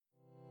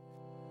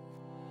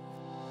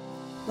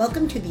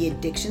Welcome to the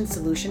Addiction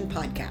Solution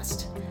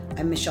Podcast.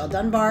 I'm Michelle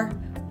Dunbar.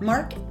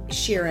 Mark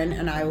Sheeran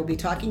and I will be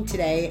talking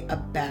today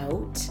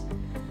about,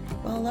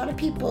 well, a lot of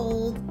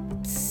people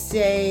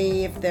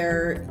say if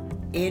they're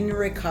in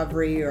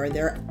recovery or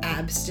they're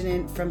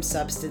abstinent from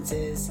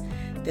substances,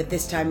 that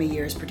this time of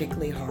year is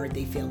particularly hard.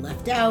 They feel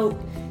left out.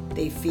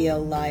 They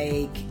feel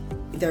like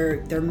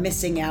they're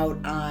missing out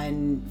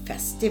on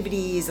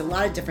festivities, a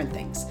lot of different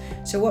things.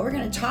 So what we're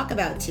going to talk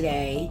about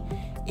today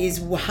is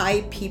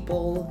why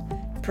people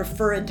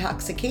prefer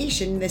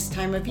intoxication this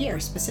time of year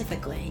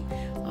specifically.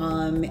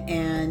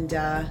 And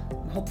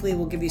hopefully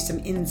we'll give you some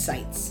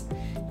insights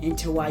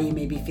into why you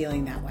may be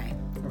feeling that way.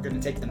 We're going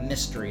to take the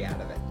mystery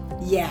out of it.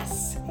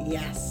 Yes.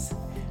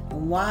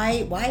 And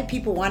why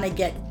people want to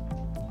get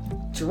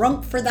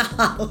drunk for the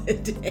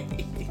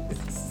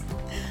holidays.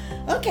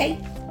 Okay.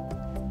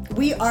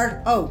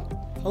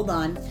 Hold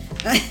on.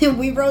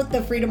 We wrote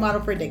the Freedom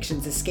Model for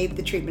Addictions, Escape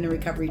the Treatment and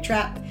Recovery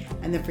Trap,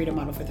 and the Freedom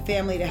Model for the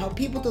Family to help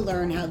people to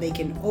learn how they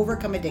can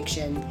overcome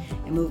addiction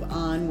and move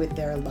on with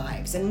their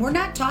lives. And we're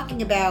not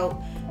talking about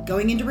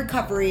going into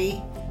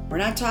recovery. We're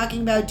not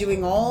talking about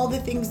doing all the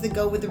things that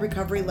go with the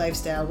recovery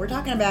lifestyle. We're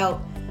talking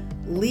about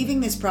leaving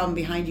this problem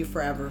behind you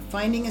forever,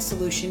 finding a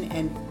solution,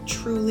 and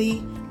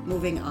truly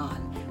moving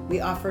on.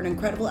 We offer an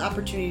incredible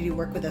opportunity to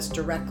work with us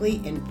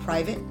directly in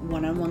private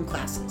one-on-one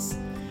classes.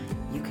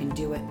 You can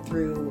do it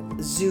through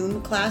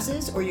Zoom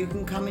classes, or you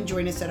can come and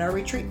join us at our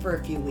retreat for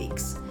a few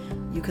weeks.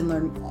 You can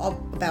learn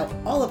about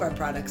all of our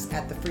products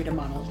at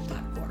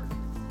thefreedommodel.org.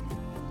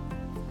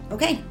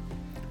 Okay,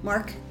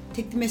 Mark,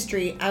 take the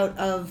mystery out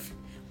of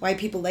why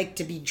people like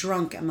to be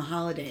drunk on the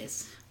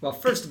holidays. Well,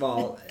 first of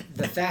all,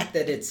 the fact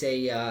that it's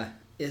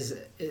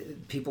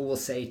people will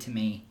say to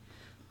me,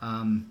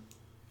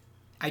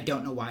 I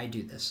don't know why I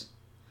do this.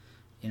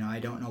 I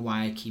don't know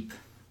why I keep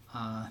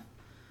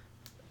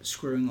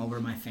screwing over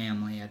my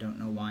family. I don't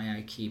know why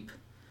I keep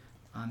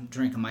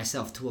drinking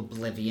myself to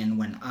oblivion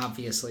when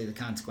obviously the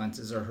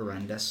consequences are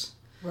horrendous.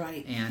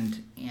 Right.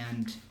 And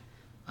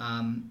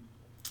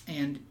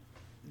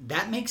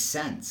that makes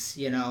sense.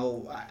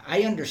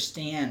 I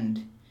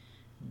understand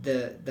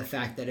the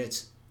fact that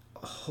it's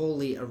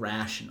wholly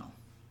irrational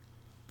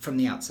from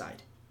the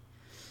outside.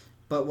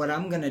 But what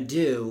I'm going to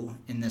do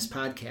in this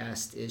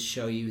podcast is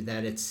show you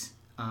that it's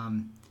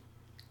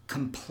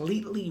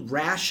completely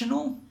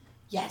rational.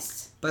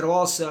 Yes. But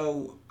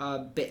also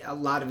a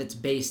lot of it's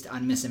based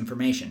on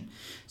misinformation.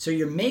 So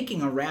you're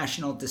making a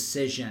rational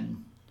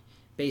decision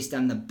based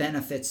on the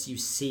benefits you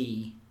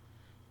see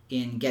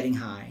in getting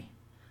high.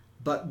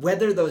 But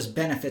whether those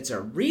benefits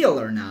are real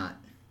or not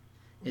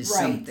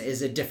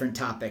is a different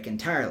topic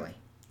entirely.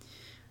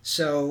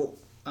 So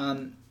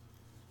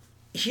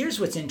here's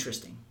what's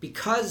interesting.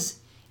 Because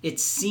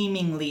it's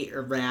seemingly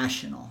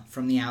irrational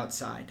from the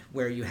outside,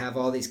 where you have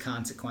all these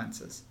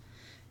consequences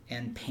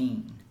and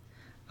pain,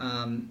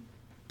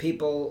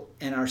 people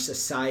in our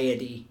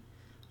society,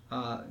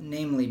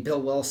 namely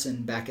Bill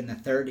Wilson back in the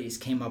 30s,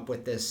 came up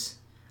with this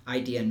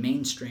idea and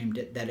mainstreamed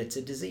it, that it's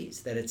a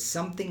disease, that it's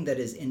something that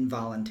is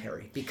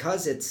involuntary.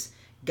 Because it's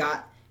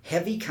got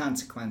heavy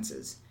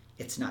consequences,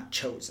 it's not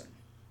chosen.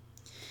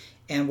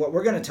 And what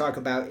we're going to talk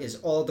about is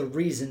all the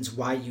reasons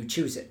why you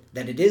choose it,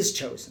 that it is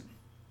chosen.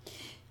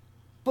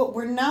 But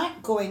we're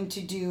not going to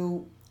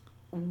do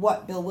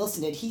what Bill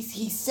Wilson did.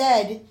 He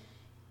said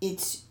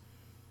it's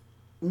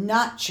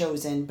not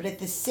chosen, but at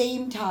the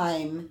same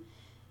time,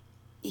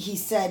 he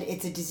said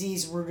it's a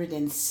disease rooted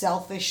in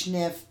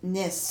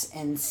selfishness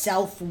and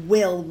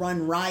self-will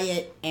run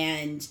riot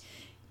and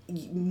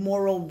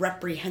moral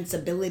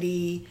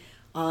reprehensibility.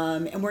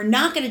 And we're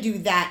not going to do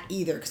that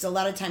either, because a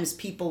lot of times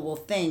people will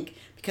think,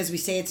 because we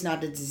say it's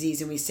not a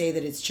disease and we say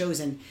that it's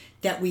chosen,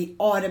 that we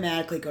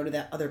automatically go to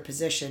that other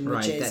position,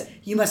 which is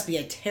you must be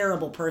a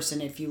terrible person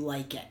if you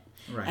like it.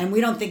 Right. And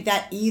we don't think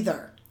that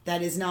either.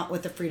 That is not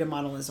what the Freedom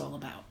Model is all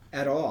about.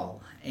 At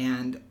all.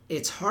 And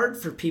it's hard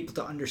for people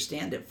to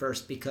understand at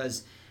first,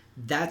 because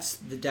that's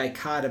the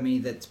dichotomy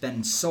that's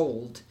been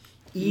sold.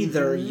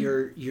 Either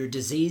you're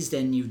diseased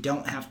and you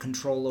don't have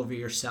control over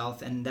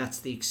yourself, and that's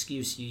the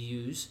excuse you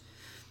use,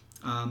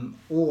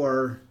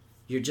 or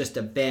you're just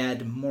a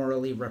bad,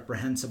 morally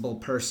reprehensible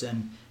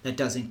person that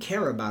doesn't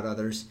care about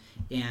others,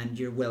 and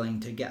you're willing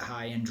to get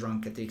high and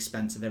drunk at the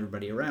expense of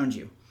everybody around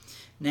you.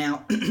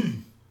 Now,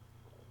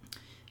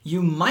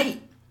 you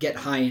might get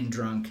high and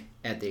drunk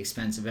at the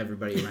expense of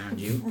everybody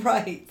around you.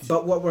 Right.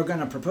 But what we're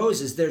going to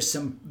propose is there's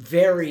some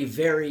very,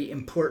 very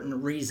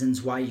important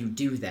reasons why you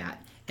do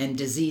that, and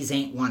disease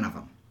ain't one of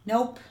them.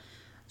 Nope.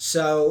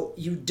 So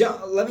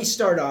let me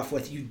start off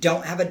with, you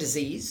don't have a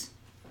disease.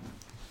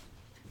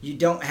 You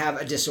don't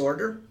have a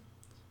disorder.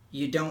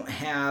 You don't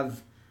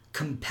have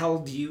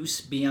compelled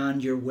use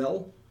beyond your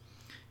will.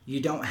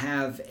 You don't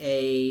have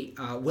a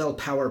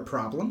willpower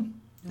problem.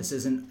 This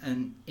isn't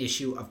an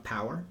issue of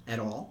power at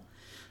all.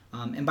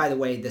 And by the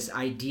way, this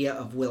idea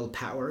of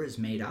willpower is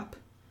made up.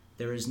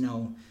 There is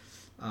no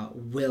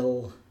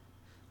will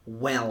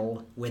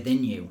well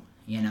within you.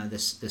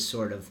 This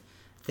sort of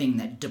thing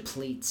that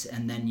depletes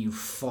and then you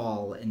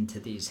fall into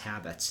these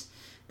habits.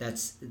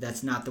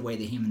 That's not the way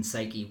the human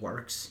psyche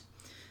works.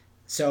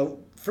 So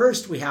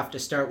first we have to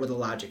start with a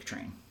logic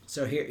train.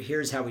 So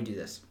here's how we do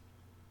this.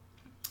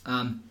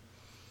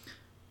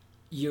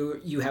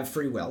 You have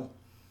free will.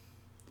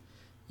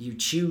 You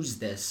choose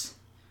this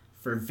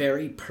for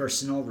very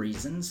personal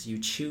reasons. You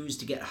choose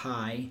to get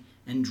high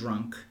and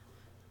drunk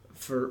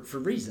for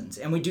reasons.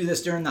 And we do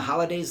this during the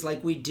holidays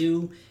like we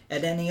do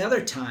at any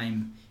other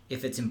time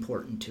if it's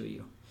important to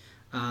you.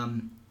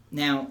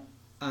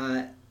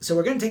 So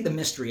we're going to take the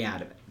mystery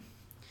out of it.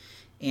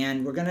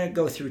 And we're going to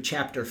go through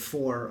chapter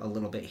 4 a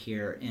little bit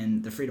here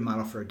in the Freedom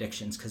Model for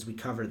Addictions because we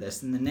cover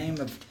this. And the name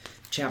of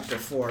chapter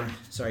 4,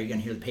 sorry, you're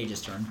going to hear the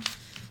pages turn,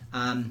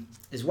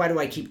 is Why Do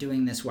I Keep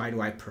Doing This? Why Do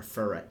I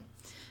Prefer It?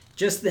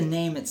 Just the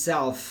name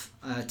itself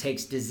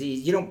takes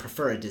disease. You don't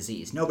prefer a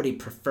disease. Nobody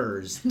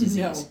prefers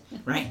disease, no.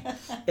 Right?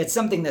 It's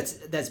something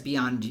that's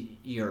beyond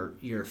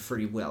your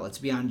free will. It's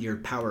beyond your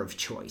power of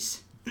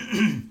choice.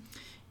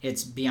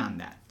 It's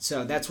beyond that.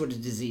 So that's what a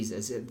disease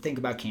is. Think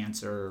about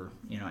cancer, or,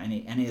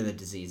 any of the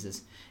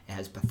diseases. It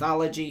has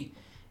pathology.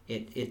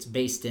 It's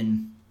based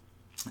in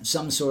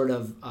some sort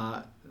of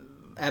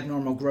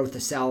abnormal growth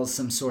of cells,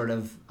 some sort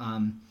of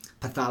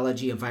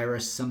pathology, a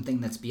virus,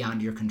 something that's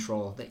beyond your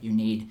control that you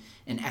need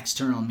an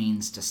external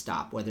means to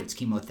stop, whether it's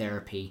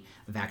chemotherapy,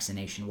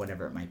 vaccination,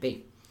 whatever it might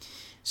be.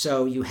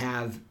 So you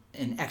have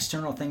an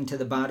external thing to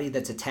the body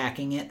that's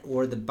attacking it,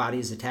 or the body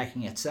is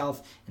attacking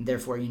itself, and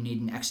therefore you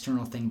need an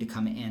external thing to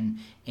come in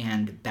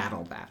and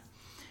battle that.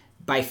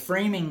 By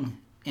framing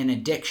an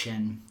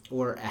addiction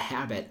or a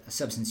habit, a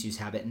substance use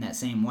habit, in that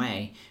same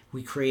way,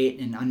 we create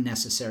an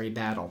unnecessary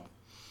battle.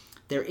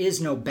 There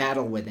is no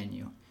battle within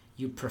you.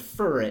 You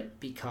prefer it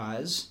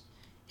because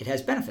it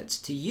has benefits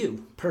to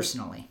you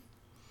personally.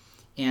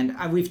 And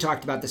we've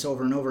talked about this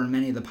over and over in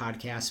many of the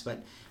podcasts,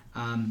 but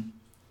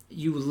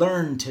you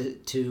learn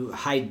to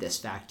hide this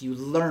fact. You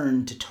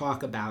learn to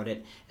talk about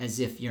it as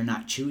if you're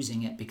not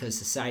choosing it because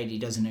society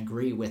doesn't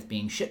agree with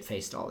being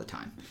shit-faced all the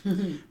time,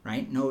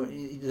 right? No,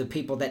 the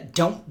people that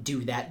don't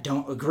do that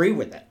don't agree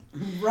with it.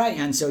 Right.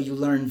 And so you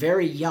learn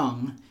very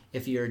young,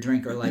 if you're a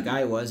drinker like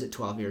I was at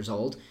 12 years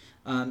old,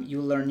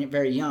 you learn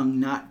very young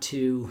not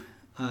to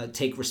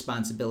take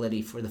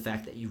responsibility for the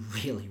fact that you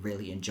really,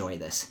 really enjoy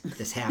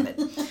this habit.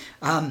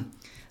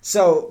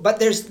 But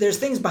there's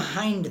things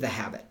behind the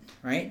habit.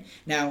 Right?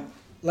 Now,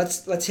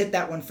 let's hit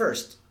that one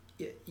first.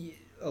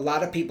 A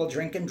lot of people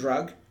drink and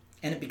drug,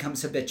 and it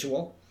becomes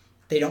habitual.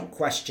 They don't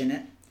question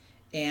it.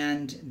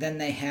 And then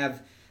they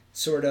have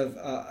sort of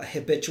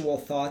habitual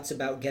thoughts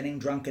about getting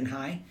drunk and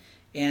high.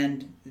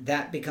 And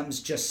that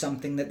becomes just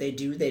something that they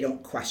do. They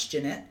don't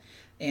question it.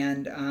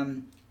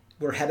 And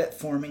we're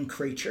habit-forming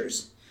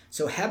creatures.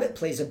 So habit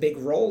plays a big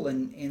role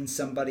in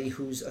somebody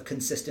who's a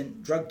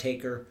consistent drug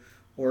taker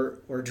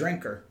or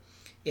drinker.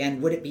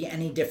 And would it be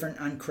any different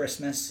on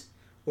Christmas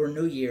or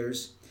New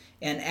Year's?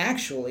 And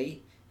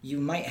actually, you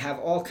might have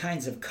all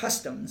kinds of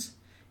customs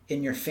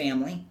in your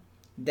family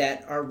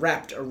that are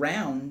wrapped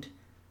around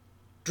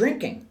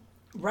drinking,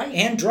 right,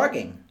 and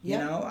drugging.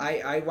 Yep.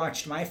 I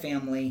watched my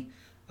family,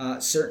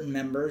 certain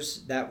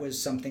members, that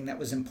was something that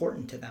was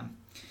important to them.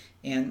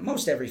 And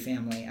most every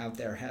family out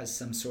there has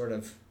some sort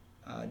of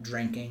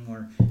drinking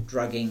or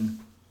drugging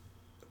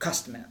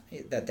custom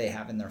that they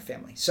have in their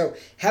family. So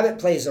habit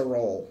plays a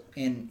role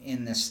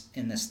in this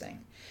thing.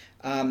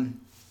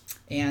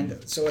 And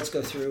so let's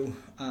go through.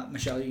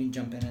 Michelle, you can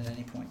jump in at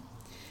any point.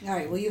 All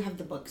right. Well, you have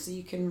the book, so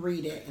you can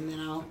read it, and then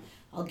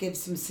I'll give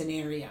some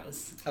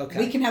scenarios. Okay.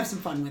 We can have some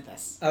fun with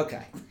this.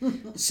 Okay.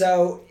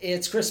 So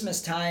it's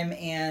Christmas time,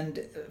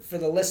 and for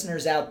the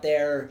listeners out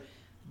there,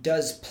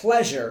 does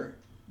pleasure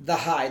the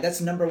high? That's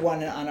number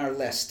one on our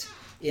list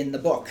in the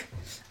book.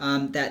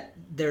 That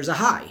there's a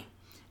high.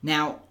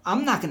 Now,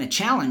 I'm not going to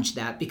challenge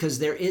that because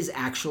there is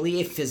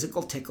actually a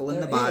physical tickle in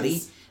the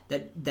body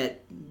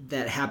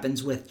that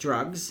happens with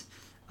drugs,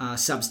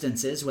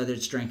 substances, whether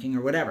it's drinking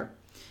or whatever.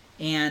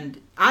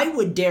 And I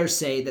would dare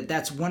say that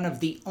that's one of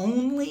the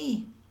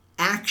only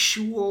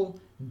actual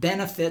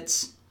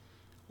benefits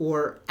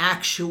or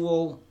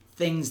actual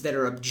things that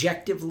are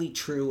objectively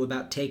true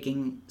about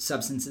taking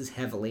substances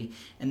heavily,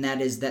 and that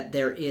is that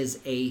there is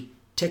a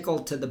tickle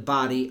to the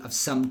body of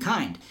some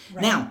kind.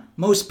 Right. Now,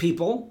 most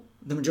people,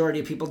 the majority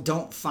of people,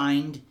 don't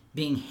find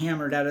being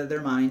hammered out of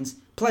their minds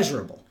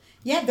pleasurable.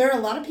 Yeah, there are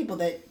a lot of people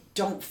that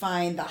don't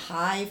find the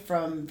high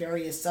from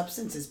various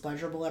substances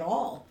pleasurable at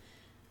all.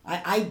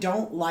 I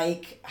don't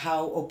like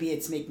how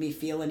opiates make me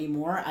feel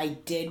anymore. I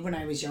did when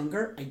I was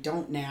younger. I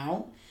don't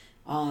now.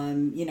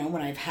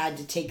 When I've had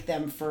to take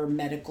them for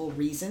medical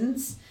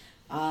reasons,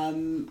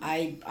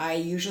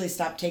 I usually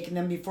stop taking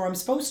them before I'm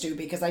supposed to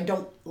because I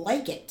don't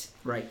like it.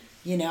 Right.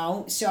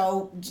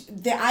 So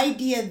the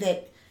idea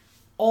that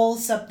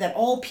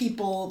all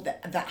people,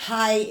 that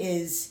high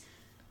is,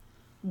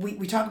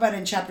 we talk about it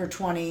in chapter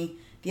 20,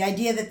 the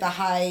idea that the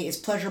high is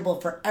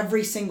pleasurable for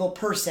every single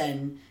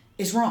person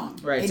is wrong.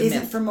 Right. It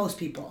isn't for most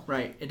people.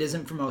 Right. It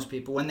isn't for most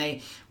people. When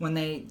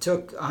they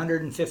took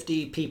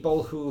 150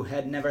 people who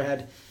had never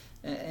had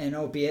an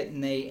opiate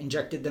and they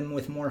injected them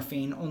with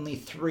morphine, only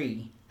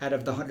 3 out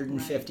of the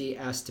 150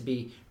 asked to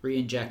be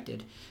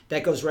re-injected.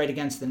 That goes right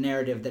against the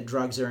narrative that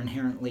drugs are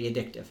inherently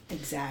addictive.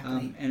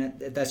 Exactly. And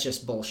that's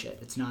just bullshit.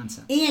 It's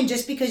nonsense. And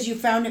just because you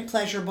found it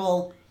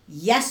pleasurable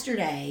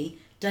yesterday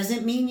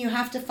doesn't mean you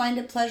have to find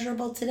it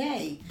pleasurable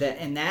today.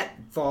 That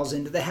falls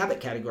into the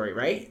habit category,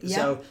 right?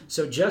 Yep.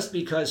 So just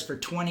because for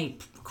 20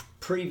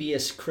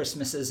 previous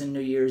Christmases and New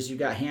Year's you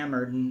got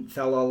hammered and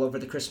fell all over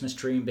the Christmas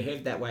tree and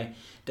behaved that way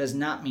does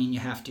not mean you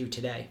have to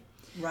today.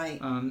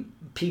 Right.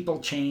 People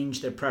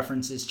change, their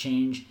preferences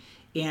change,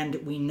 and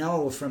we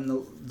know from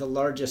the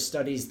largest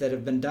studies that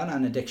have been done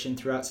on addiction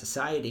throughout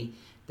society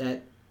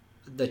that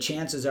the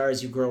chances are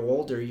as you grow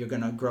older, you're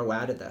going to grow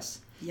out of this.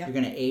 Yep.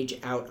 You're going to age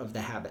out of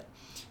the habit.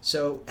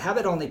 So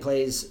habit only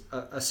plays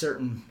a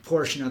certain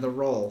portion of the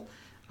role.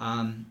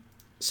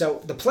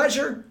 So the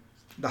pleasure,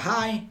 the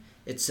high,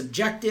 it's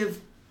subjective.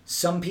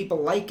 Some people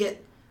like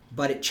it,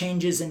 but it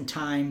changes in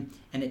time,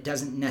 and it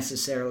doesn't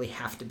necessarily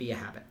have to be a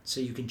habit. So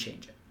you can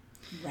change it.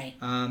 Right.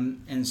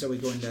 And so we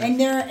go into... And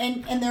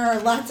there are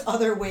lots of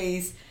other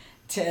ways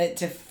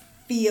to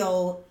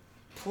feel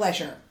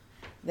pleasure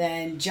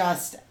than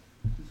just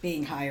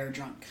being high or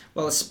drunk.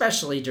 Well,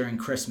 especially during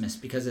Christmas,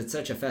 because it's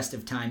such a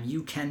festive time,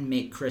 you can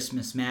make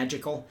Christmas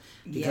magical.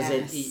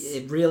 Because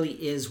it really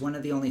is one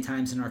of the only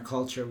times in our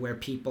culture where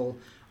people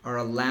are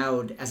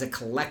allowed, as a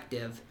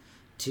collective,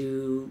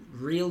 to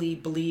really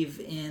believe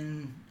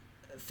in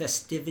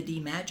festivity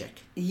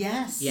magic.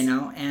 Yes.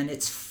 And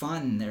it's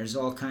fun. There's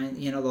all kinds,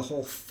 the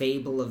whole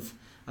fable of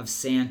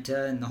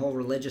Santa and the whole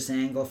religious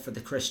angle for the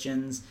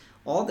Christians.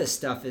 All this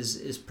stuff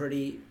is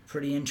pretty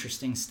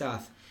interesting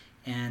stuff.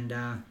 And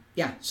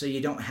so you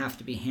don't have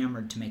to be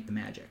hammered to make the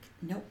magic.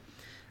 Nope.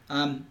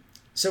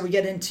 So we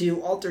get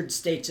into altered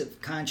states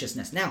of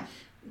consciousness. Now,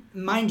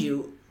 mind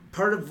you,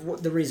 part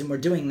of the reason we're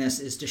doing this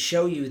is to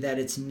show you that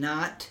it's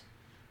not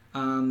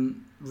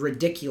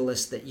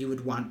ridiculous that you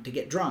would want to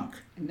get drunk.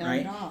 Not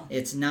right? at all.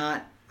 It's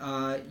not,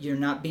 you're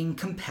not being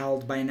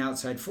compelled by an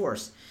outside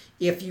force.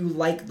 If you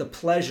like the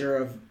pleasure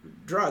of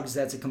drugs,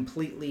 that's a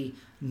completely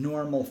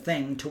normal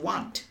thing to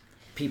want.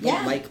 People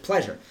like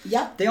pleasure.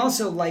 Yep. They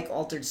also like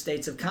altered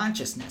states of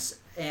consciousness.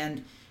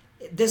 And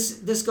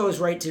this goes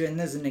right to, and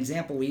this is an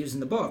example we use in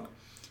the book,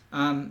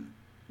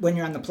 when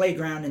you're on the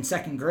playground in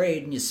second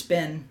grade and you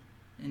spin,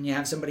 and you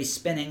have somebody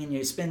spinning, and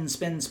you spin,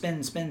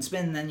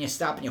 then you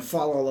stop and you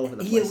fall all over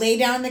the place. You lay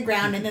down on the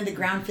ground, and then the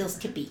ground feels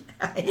tippy.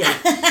 Yeah,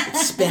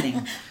 it's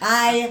spinning.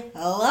 I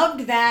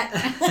loved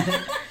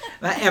that.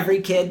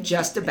 Every kid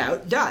just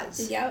about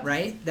does, yep.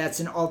 Right?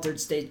 That's an altered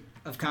state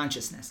of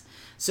consciousness.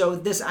 So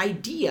this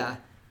idea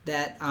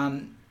that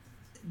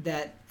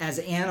that as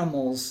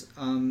animals,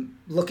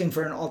 looking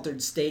for an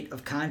altered state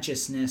of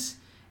consciousness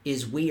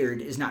is weird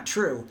is not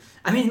true.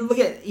 I mean, look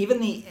at even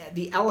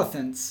the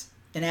elephants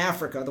in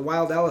Africa, the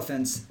wild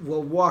elephants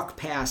will walk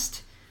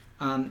past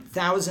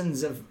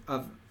thousands of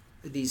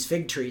these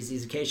fig trees,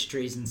 these acacia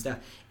trees and stuff,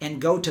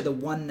 and go to the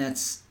one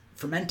that's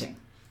fermenting.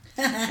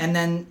 and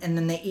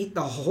then they eat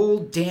the whole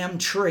damn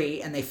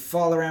tree and they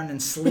fall around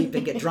and sleep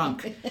and get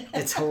drunk.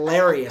 It's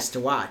hilarious to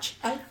watch.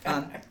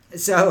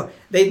 So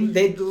they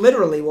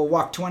literally will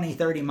walk 20,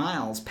 30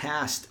 miles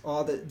past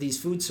all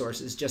these food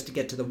sources just to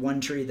get to the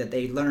one tree that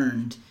they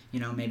learned,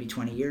 maybe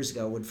 20 years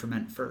ago would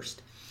ferment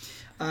first.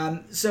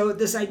 So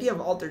this idea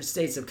of altered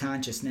states of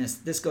consciousness,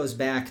 this goes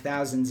back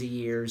thousands of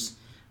years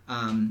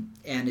and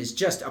is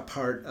just a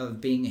part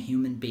of being a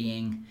human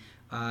being.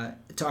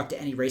 Talk to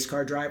any race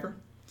car driver,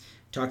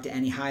 talk to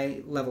any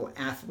high-level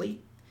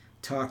athlete,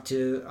 talk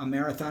to a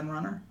marathon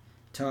runner,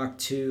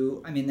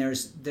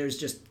 there's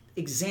just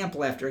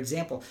example after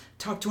example.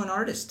 Talk to an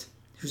artist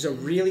who's a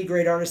really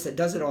great artist that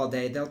does it all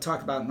day. They'll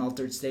talk about an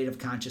altered state of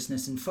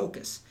consciousness and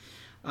focus.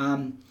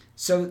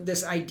 So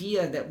this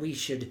idea that we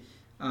should...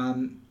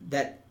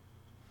 that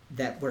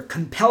we're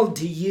compelled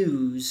to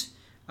use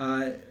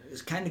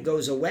kind of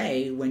goes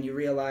away when you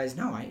realize,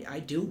 no,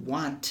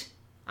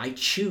 I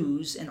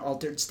choose an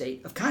altered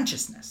state of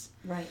consciousness.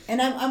 Right.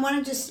 And I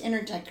want to just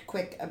interject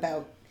quick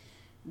about,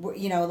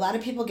 a lot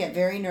of people get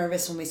very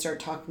nervous when we start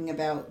talking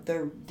about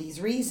these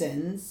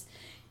reasons,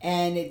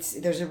 and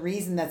there's a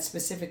reason that's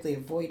specifically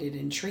avoided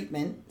in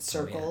treatment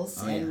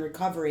circles and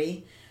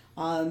recovery,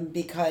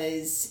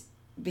 because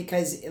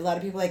a lot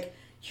of people are like,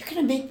 you're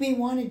going to make me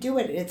want to do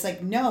it. It's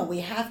like, no,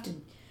 we have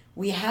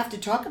to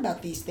talk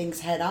about these things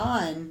head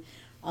on.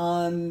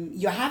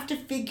 You have to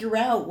figure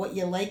out what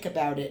you like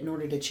about it in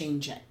order to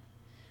change it.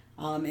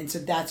 And so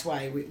that's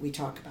why we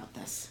talk about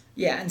this.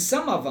 Yeah, and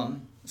some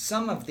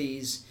of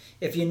these,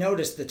 if you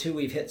notice the two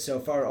we've hit so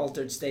far,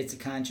 altered states of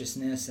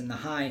consciousness and the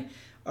high,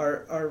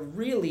 are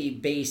really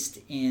based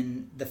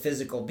in the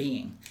physical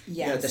being.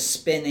 Yes. The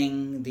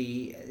spinning,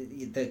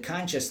 the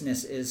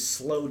consciousness is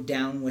slowed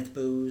down with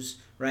booze,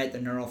 right? The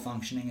neural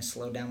functioning is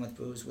slowed down with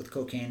booze. With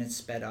cocaine, it's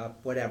sped up,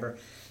 whatever.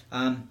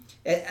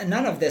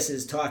 None of this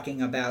is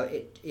talking about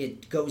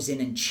it goes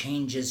in and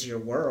changes your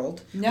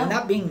world. No. We're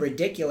not being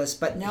ridiculous,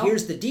 but No.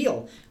 Here's the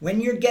deal. When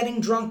you're getting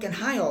drunk and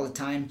high all the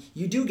time,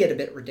 you do get a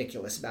bit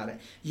ridiculous about it.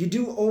 You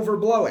do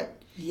overblow it.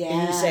 Yeah.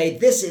 And you say,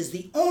 this is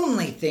the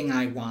only thing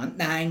I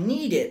want, and I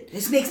need it.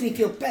 This makes me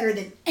feel better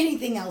than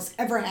anything else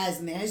ever has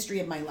in the history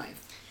of my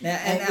life.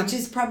 Which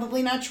is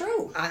probably not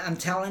true. I'm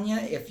telling you,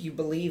 if you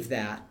believe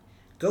that,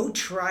 go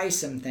try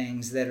some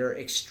things that are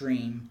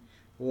extreme,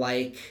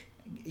 like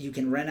you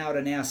can rent out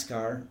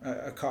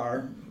a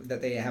car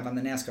that they have on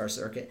the NASCAR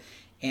circuit,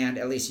 and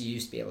at least you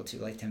used to be able to,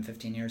 like 10,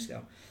 15 years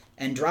ago,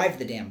 and drive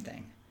the damn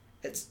thing.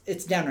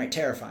 It's downright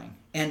terrifying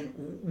and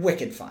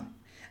wicked fun.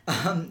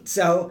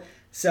 So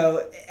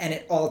and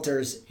it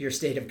alters your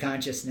state of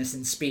consciousness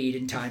and speed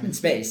and time and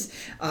space,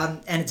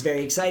 and it's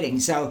very exciting.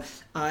 So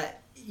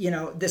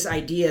this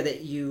idea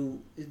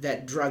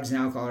that drugs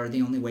and alcohol are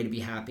the only way to be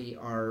happy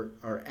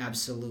are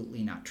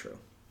absolutely not true.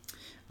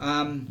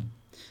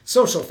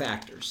 Social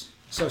factors.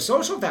 So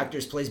social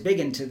factors plays big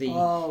into the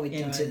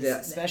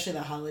especially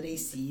the holiday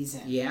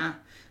season. Yeah.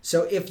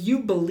 So if you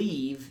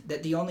believe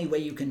that the only way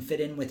you can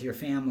fit in with your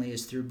family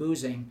is through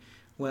boozing,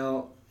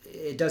 well,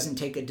 it doesn't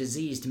take a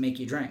disease to make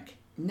you drink.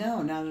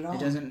 No, not at all.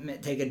 It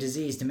doesn't take a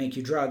disease to make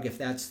you drug if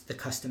that's the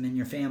custom in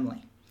your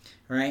family,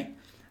 right?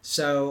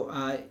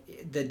 So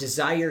the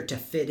desire to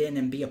fit in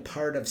and be a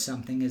part of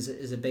something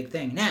is a big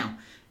thing. Now,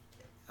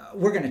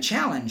 we're going to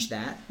challenge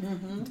that.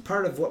 Mm-hmm.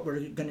 Part of what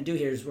we're going to do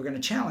here is we're going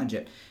to challenge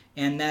it.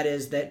 And that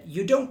is that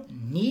you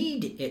don't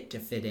need it to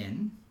fit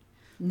in.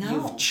 No.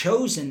 You've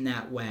chosen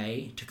that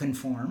way to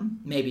conform,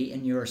 maybe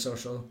in your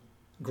social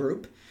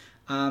group.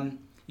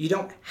 You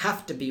don't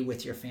have to be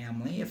with your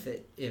family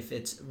if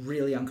it's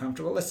really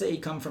uncomfortable. Let's say you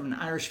come from an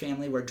Irish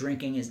family where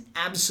drinking is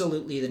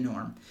absolutely the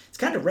norm. It's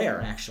kind of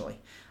rare, actually.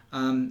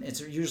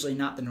 It's usually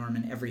not the norm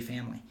in every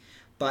family.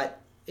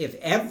 But if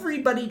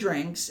everybody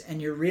drinks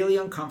and you're really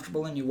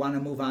uncomfortable and you want to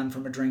move on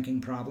from a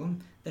drinking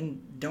problem,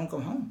 then don't go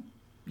home.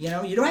 You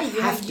don't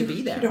have to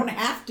be there. You don't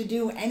have to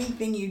do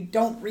anything you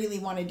don't really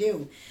want to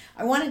do.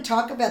 I want to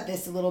talk about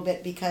this a little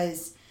bit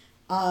because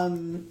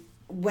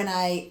when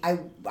I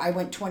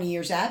went 20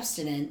 years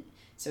abstinent,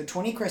 so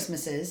 20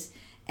 Christmases,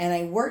 and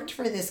I worked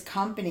for this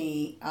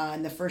company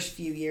in the first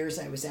few years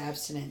I was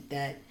abstinent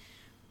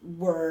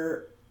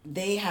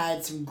they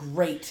had some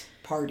great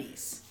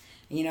parties.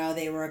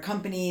 They were a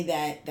company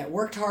that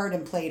worked hard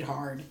and played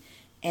hard.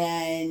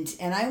 And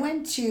I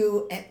went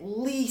to at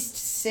least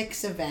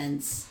 6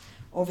 events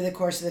over the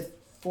course of the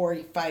 4 or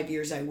 5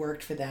 years I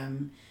worked for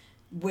them,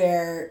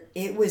 where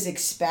it was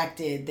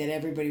expected that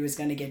everybody was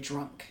going to get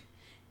drunk.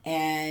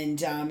 And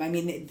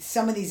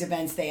some of these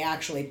events, they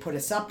actually put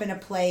us up in a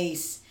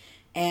place,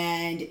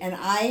 and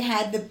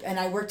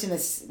I worked in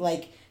this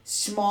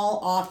small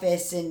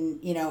office, and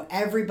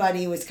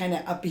everybody was kind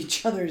of up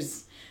each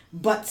other's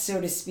butts, so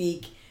to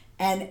speak,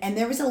 and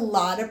there was a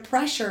lot of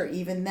pressure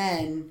even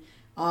then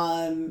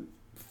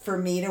for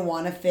me to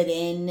want to fit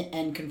in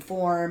and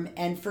conform.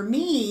 And for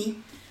me,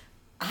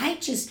 I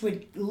just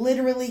would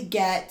literally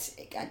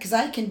because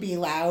I can be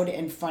loud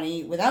and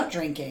funny without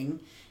drinking.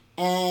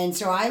 And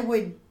so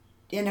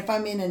if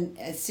I'm in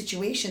a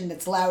situation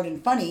that's loud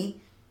and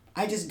funny,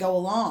 I just go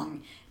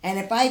along. And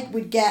if I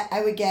would get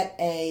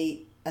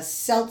a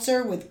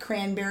seltzer with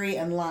cranberry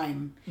and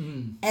lime.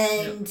 And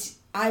yep.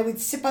 I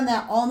would sip on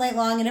that all night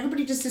long, and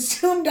everybody just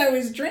assumed I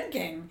was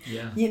drinking.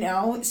 Yeah.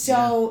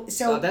 So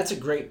that's a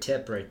great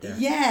tip right there.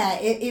 Yeah,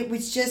 it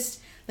was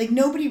just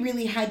nobody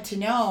really had to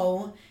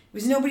know. It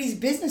was nobody's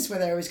business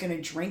whether I was going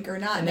to drink or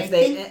not. And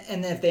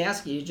if they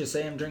ask you, you just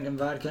say I'm drinking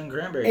vodka and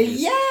cranberry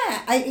juice.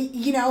 Yeah,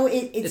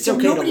 it's so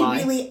okay nobody to lie.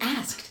 Really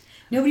asked.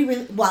 Nobody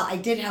really. Well, I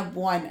did have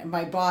one.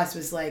 My boss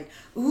was like,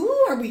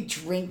 "Ooh, are we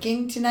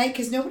drinking tonight?"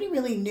 Because nobody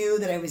really knew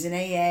that I was in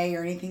AA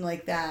or anything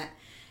like that.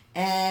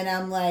 And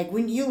I'm like,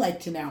 "Wouldn't you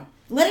like to know?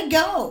 Let it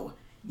go."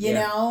 You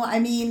know, I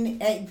mean,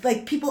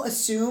 people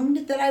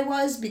assumed that I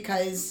was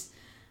because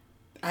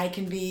I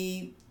can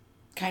be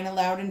kind of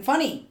loud and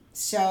funny.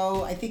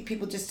 So I think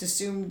people just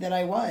assumed that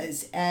I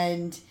was.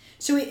 And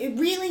so it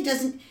really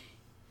doesn't...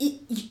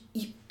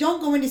 You don't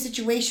go into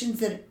situations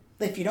that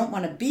if you don't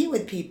want to be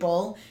with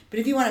people, but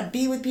if you want to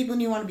be with people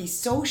and you want to be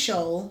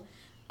social,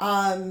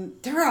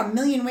 there are a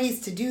million ways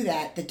to do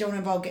that don't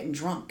involve getting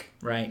drunk.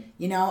 Right.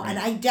 Right. And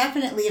I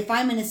definitely, if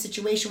I'm in a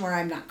situation where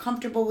I'm not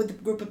comfortable with the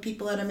group of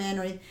people that I'm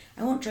in,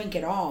 I won't drink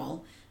at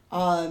all.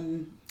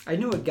 I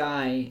knew a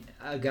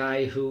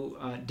guy who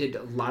did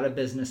a lot of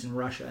business in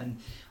Russia, and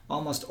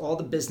almost all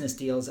the business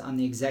deals on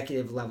the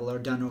executive level are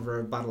done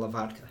over a bottle of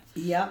vodka.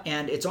 Yep.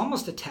 And it's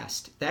almost a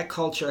test. That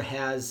culture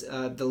has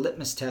the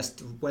litmus test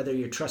of whether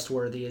you're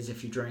trustworthy is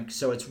if you drink.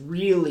 So it's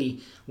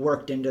really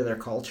worked into their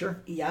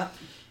culture. Yep.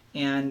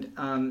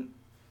 And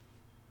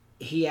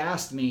he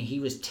asked me, he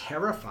was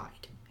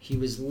terrified. He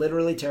was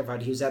literally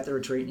terrified. He was at the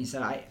retreat and he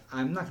said,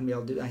 I'm not going to be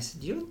able to do it. I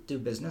said, you don't do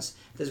business.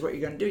 This is what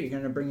you're going to do. You're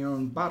going to bring your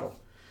own bottle.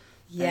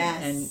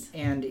 Yes.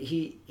 And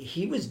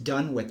he was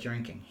done with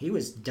drinking. He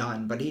was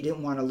done, but he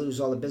didn't want to lose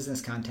all the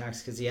business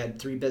contacts because he had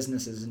 3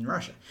 businesses in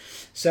Russia.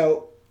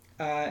 So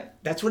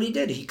that's what he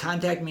did. He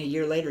contacted me a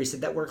year later. He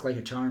said that worked like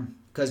a charm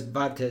because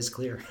vodka is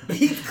clear.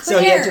 So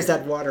he had just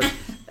had water.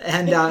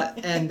 And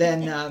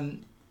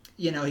then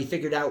he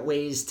figured out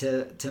ways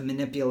to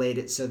manipulate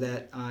it so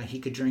that he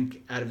could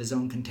drink out of his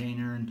own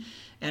container,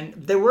 and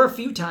there were a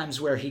few times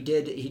where he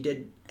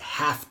did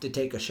have to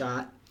take a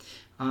shot,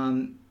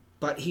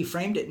 but he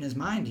framed it in his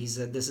mind. He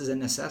said, "This is a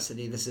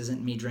necessity. This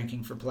isn't me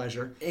drinking for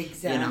pleasure."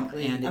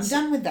 Exactly. And I'm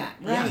done with that.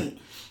 Right. Yeah.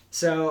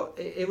 So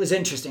it was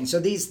interesting. So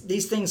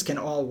these things can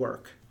all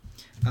work.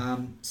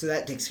 So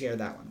that takes care of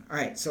that one. All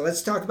right, so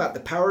let's talk about the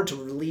power to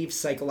relieve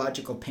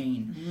psychological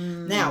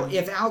pain. Now,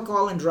 if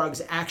alcohol and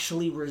drugs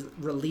actually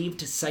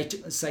relieved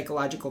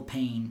psychological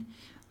pain,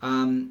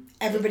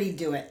 everybody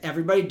do it.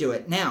 Everybody do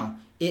it. Now,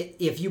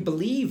 if you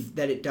believe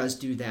that it does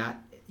do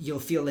that, you'll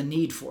feel a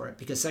need for it,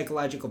 because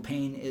psychological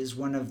pain is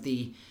one of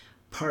the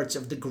parts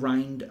of the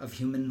grind of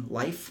human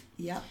life.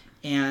 Yep.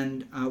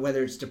 And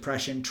whether it's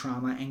depression,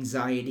 trauma,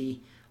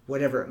 anxiety,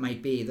 whatever it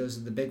might be, those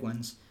are the big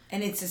ones.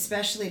 And it's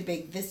especially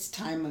big this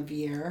time of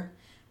year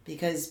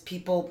because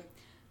people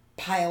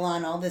pile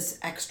on all this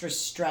extra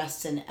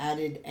stress and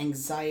added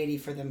anxiety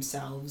for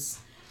themselves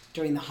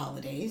during the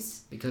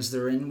holidays. Because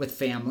they're in with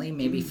family,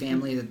 maybe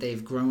family that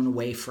they've grown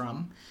away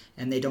from,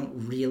 and they don't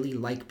really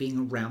like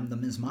being around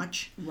them as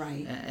much,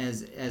 right,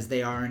 as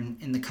they are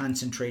in the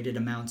concentrated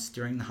amounts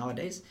during the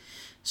holidays.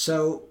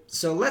 So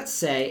let's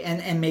say,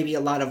 and maybe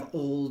a lot of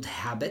old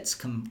habits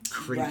come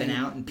creeping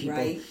out, and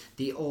people,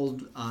 the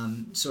old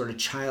sort of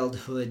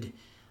childhood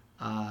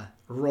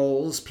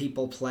roles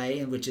people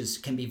play, which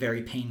can be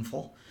very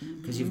painful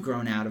because you've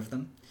grown out of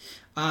them.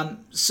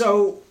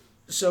 So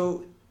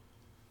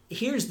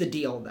here's the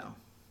deal, though.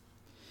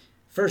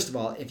 First of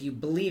all, if you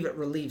believe it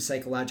relieves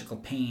psychological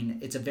pain,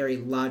 it's a very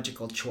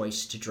logical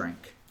choice to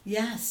drink.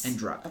 Yes. And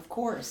drug. Of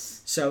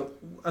course. So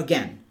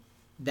again,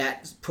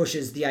 that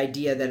pushes the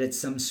idea that it's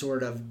some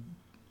sort of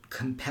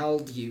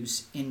compelled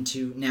use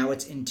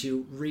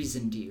into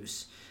reasoned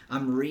use.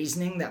 I'm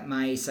reasoning that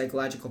my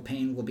psychological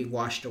pain will be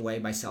washed away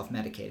by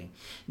self-medicating.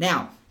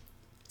 Now,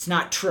 it's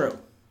not true,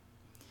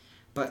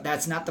 but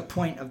that's not the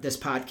point of this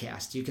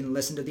podcast. You can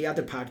listen to the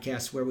other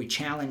podcasts where we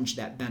challenge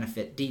that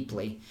benefit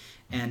deeply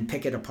and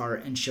pick it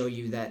apart and show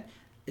you that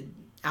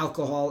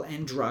alcohol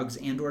and drugs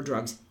or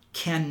drugs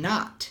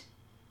cannot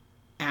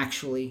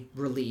actually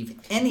relieve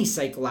any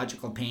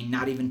psychological pain,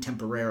 not even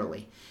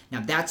temporarily.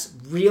 Now, that's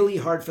really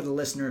hard for the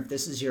listener. If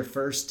this is your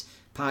first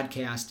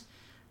podcast,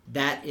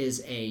 that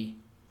is a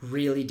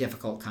really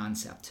difficult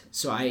concept.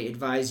 So I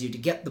advise you to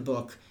get the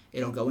book.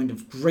 It'll go into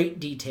great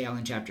detail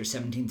in chapters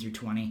 17 through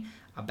 20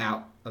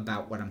 about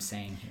what I'm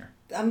saying here.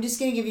 I'm just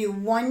going to give you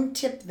one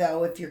tip,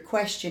 though, if you're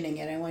questioning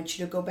it. I want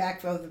you to go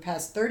back over the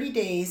past 30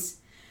 days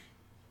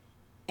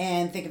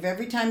and think of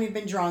every time you've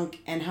been drunk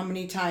and how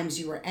many times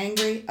you were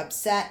angry,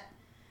 upset,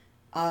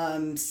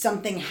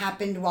 something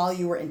happened while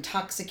you were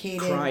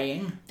intoxicated,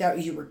 crying, that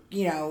you were,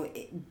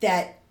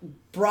 that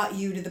brought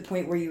you to the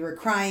point where you were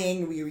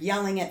crying, where you were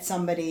yelling at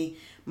somebody.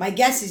 My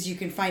guess is you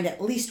can find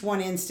at least one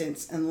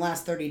instance in the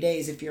last 30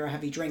 days if you're a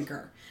heavy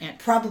drinker, and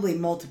probably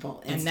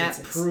multiple instances.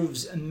 And that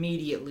proves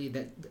immediately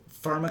that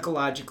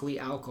pharmacologically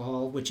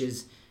alcohol, which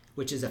is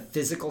a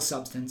physical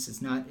substance,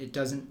 it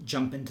doesn't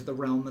jump into the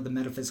realm of the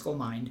metaphysical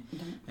mind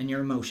and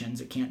your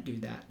emotions. It can't do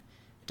that.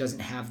 It doesn't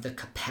have the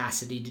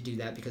capacity to do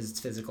that because it's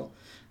physical.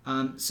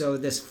 So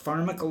this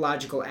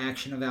pharmacological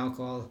action of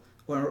alcohol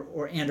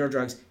or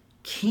drugs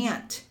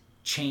can't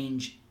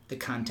change the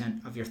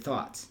content of your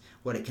thoughts.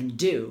 What it can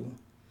do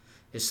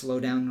is slow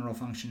down neural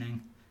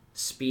functioning,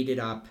 speed it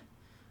up,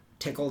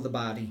 tickle the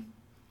body,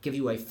 give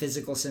you a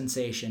physical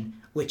sensation,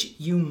 which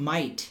you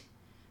might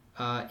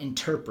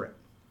interpret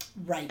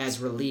as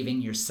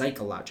relieving your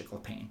psychological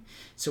pain.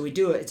 So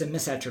it's a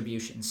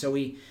misattribution.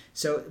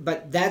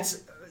 But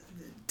that's,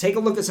 take a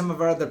look at some of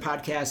our other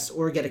podcasts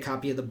or get a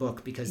copy of the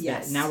book, because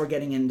now we're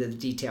getting into the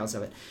details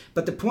of it.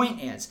 But the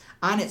point is,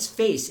 on its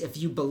face, if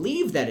you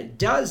believe that it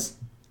does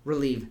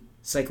relieve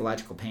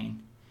psychological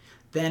pain,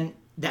 then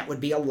that would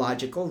be a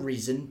logical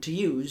reason to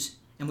use,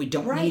 and we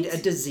don't need a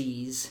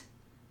disease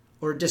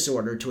or a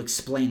disorder to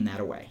explain that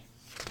away.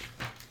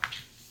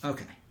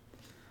 Okay.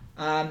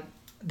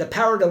 The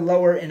power to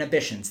lower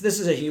inhibitions. This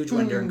is a huge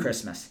one during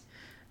Christmas.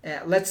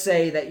 Let's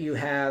say that you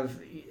have,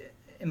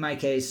 in my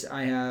case,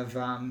 I have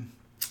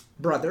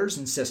brothers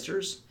and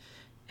sisters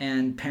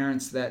and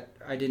parents that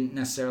I didn't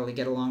necessarily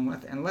get along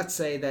with. And let's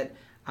say that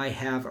I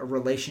have a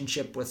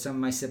relationship with some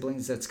of my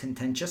siblings that's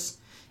contentious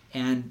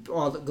and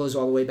goes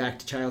all the way back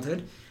to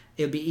childhood.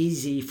 It would be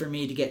easy for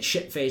me to get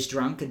shit-faced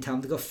drunk and tell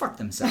them to go fuck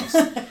themselves,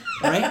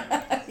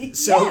 right?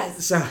 So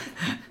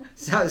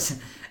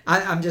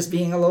I'm just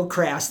being a little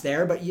crass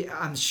there, but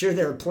I'm sure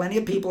there are plenty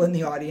of people in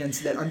the audience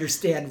that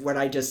understand what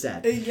I just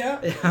said.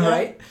 All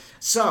right?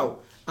 So,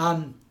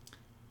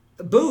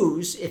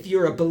 booze, if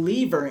you're a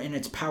believer in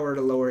its power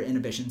to lower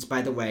inhibitions,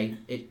 by the way,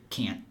 it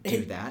can't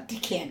do that.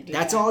 It can't do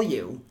That's that. all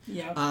you.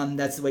 Yep.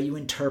 That's the way you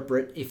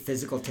interpret a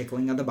physical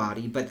tickling of the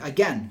body. But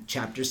again,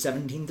 chapters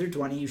 17 through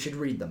 20, you should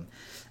read them.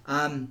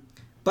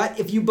 But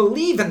if you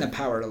believe in the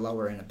power to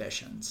lower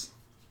inhibitions,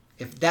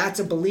 if that's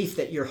a belief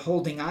that you're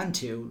holding on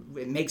to,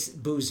 it makes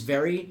booze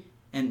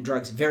and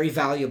drugs very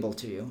valuable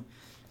to you,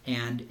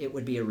 and it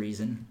would be a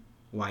reason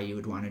why you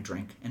would want to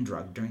drink and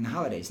drug during the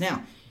holidays.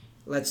 Now,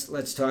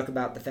 let's talk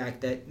about the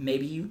fact that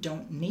maybe you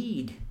don't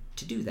need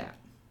to do that.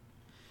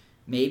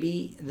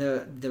 Maybe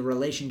the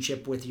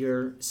relationship with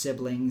your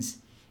siblings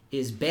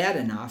is bad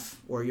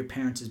enough, or your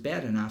parents is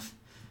bad enough,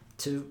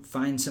 to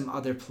find some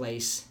other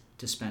place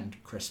to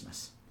spend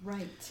Christmas.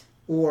 Right.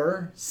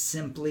 Or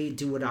simply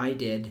do what I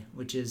did,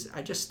 which is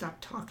I just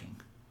stopped talking.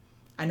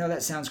 I know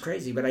that sounds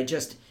crazy, but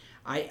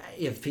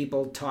if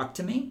people talked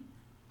to me,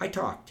 I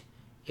talked.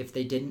 If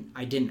they didn't,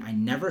 I didn't. I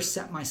never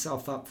set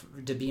myself up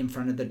to be in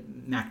front of the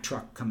Mack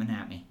truck coming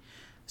at me.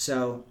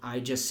 So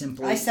I just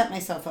simply... I set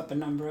myself up a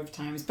number of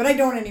times, but I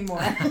don't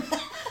anymore.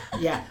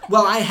 Yeah,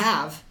 well, I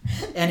have.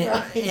 And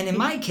Right. and in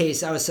my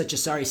case, I was such a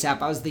sorry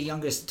sap. I was the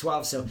youngest of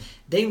 12, so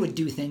they would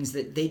do things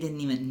that they didn't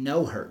even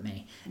know hurt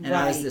me. And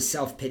I was Right. the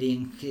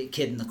self-pitying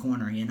kid in the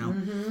corner, you know.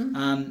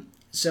 Mm-hmm.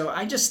 So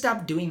I just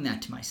stopped doing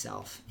that to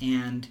myself.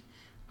 And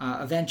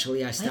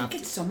eventually I stopped...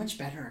 Life gets so much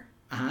better.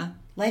 Uh-huh.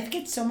 Life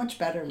gets so much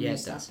better when Yeah, you it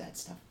stop does. that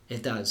stuff.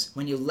 It does.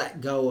 When you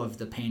let go of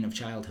the pain of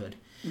childhood.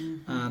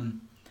 Mm-hmm.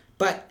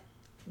 But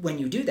when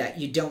you do that,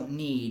 you don't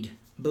need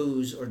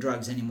booze or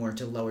drugs anymore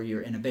to lower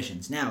your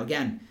inhibitions. Now,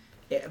 again,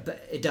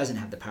 it doesn't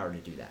have the power to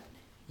do that.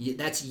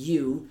 That's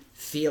you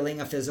feeling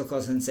a physical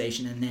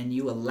sensation and then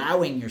you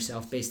allowing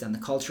yourself, based on the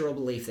cultural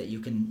belief, that you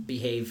can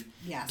behave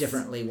Yes.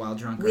 differently while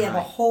drunk or We have high.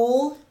 a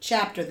whole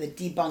chapter that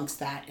debunks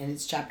that, and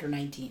it's chapter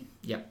 19.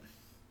 Yep.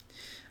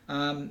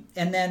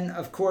 And then,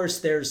 of course,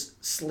 there's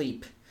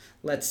sleep.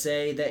 Let's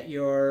say that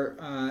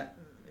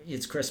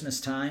it's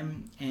Christmas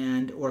time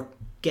or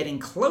getting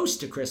close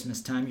to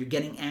Christmas time. You're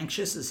getting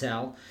anxious as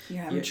hell.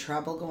 You're having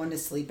trouble going to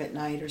sleep at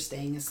night or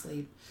staying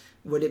asleep.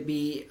 Would it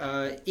be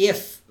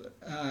if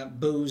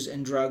booze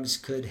and drugs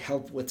could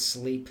help with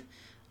sleep,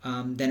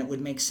 then it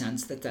would make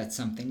sense that that's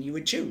something you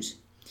would choose.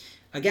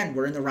 Again,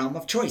 we're in the realm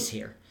of choice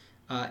here.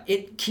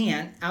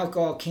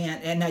 Alcohol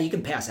can't, and now you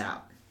can pass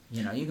out.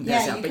 You can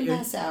pass out, but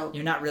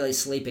you're not really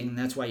sleeping, and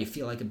that's why you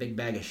feel like a big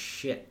bag of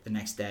shit the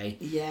next day.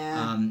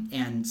 Yeah.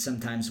 And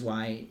sometimes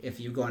why, if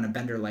you go on a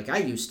bender like I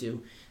used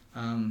to,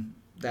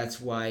 that's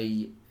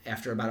why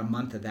after about a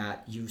month of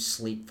that, you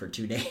sleep for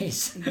 2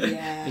 days.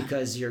 Yeah.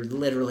 Because you're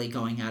literally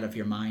going out of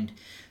your mind.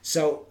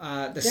 So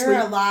there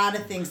are a lot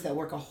of things that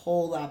work a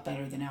whole lot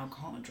better than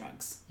alcohol and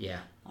drugs. Yeah.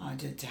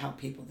 To help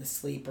people to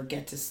sleep or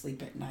get to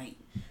sleep at night.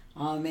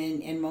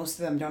 And most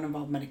of them don't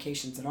involve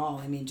medications at all.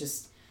 I mean,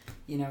 just,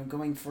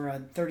 going for a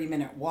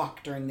 30-minute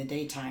walk during the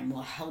daytime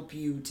will help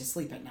you to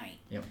sleep at night.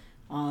 Yep.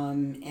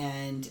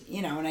 And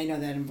I know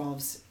that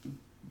involves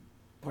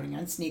putting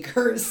on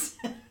sneakers.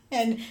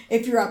 And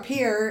if you're up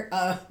here,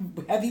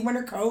 heavy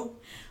winter coat.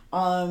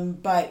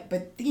 But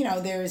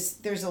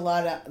there's a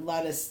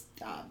lot of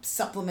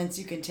supplements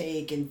you can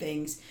take and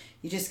things.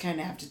 You just kind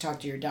of have to talk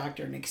to your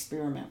doctor and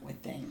experiment with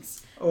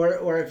things.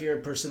 Or if you're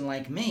a person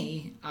like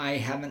me, I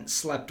haven't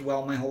slept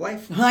well my whole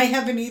life. I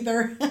haven't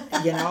either.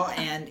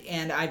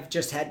 And I've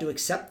just had to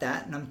accept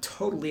that, and I'm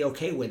totally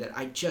okay with it.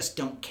 I just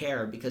don't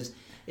care, because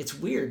it's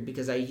weird,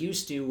 because I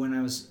used to, when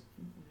I was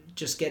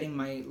just getting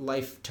my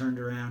life turned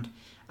around,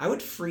 I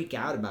would freak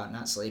out about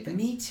not sleeping.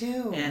 Me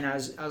too. And I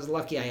was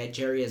lucky I had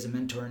Jerry as a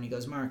mentor, and he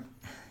goes, Mark,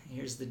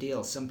 here's the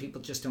deal. Some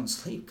people just don't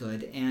sleep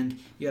good, and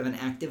you have an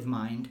active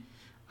mind.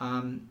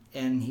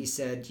 And he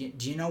said,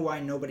 do you know why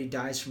nobody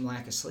dies from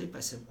lack of sleep? I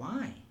said,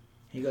 why? And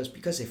he goes,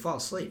 because they fall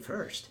asleep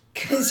first.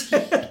 Because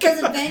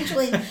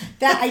eventually,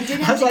 that I did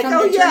have to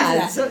come to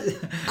terms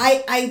with that.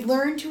 I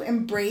learned to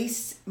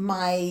embrace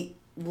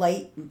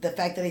the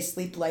fact that I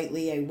sleep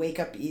lightly, I wake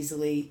up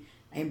easily.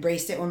 I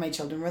embraced it when my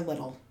children were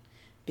little.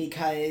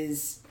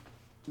 Because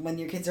when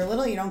your kids are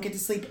little, you don't get to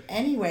sleep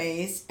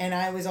anyways. And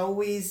I was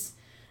always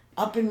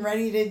up and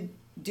ready to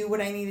do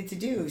what I needed to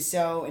do.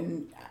 So,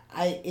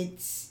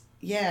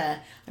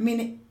 I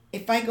mean,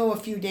 if I go a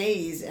few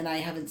days and I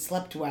haven't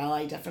slept well,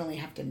 I definitely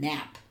have to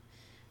nap.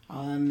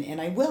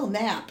 And I will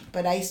nap,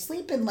 but I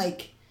sleep in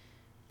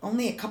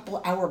only a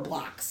couple hour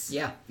blocks.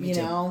 Yeah, me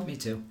too. Me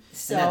too.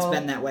 So, and that's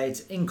been that way.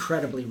 It's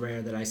incredibly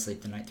rare that I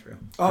sleep the night through.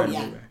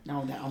 Incredibly rare.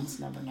 No, that almost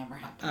never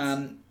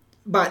happens.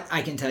 But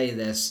I can tell you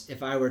this,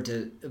 if I were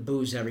to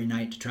booze every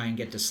night to try and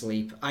get to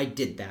sleep, I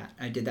did that.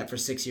 I did that for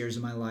 6 years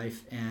of my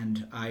life,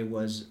 and I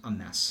was a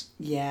mess.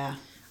 Yeah.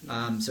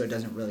 So it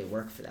doesn't really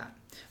work for that.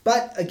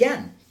 But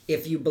again,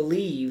 if you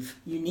believe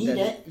you need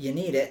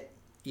it,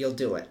 you'll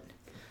do it.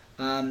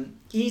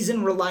 Ease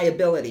and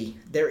reliability.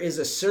 There is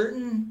a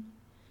certain,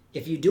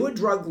 if you do a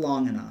drug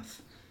long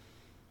enough,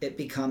 it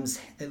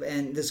becomes,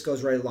 and this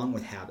goes right along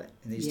with habit.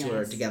 And these two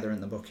are together in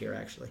the book here,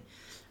 actually.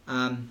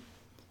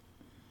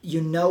 You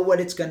know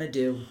what it's going to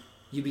do.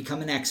 You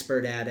become an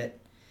expert at it.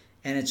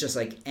 And it's just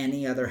like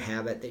any other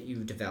habit that you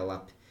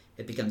develop.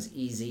 It becomes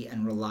easy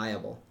and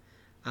reliable.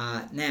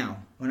 Now,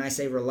 when I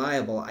say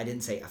reliable, I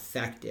didn't say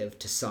effective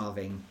to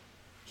solving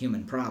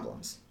human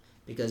problems.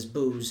 Because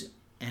booze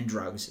and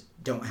drugs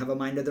don't have a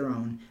mind of their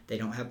own. They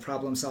don't have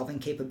problem-solving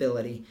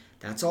capability.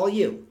 That's all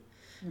you.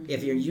 Mm-hmm.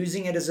 If you're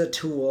using it as a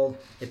tool,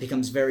 it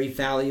becomes very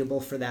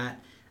valuable for that.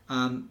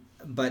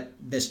 But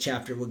this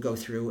chapter would go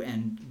through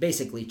and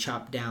basically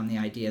chop down the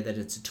idea that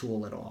it's a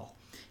tool at all.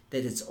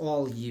 that it's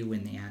all you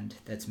in the end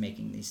that's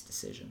making these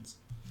decisions.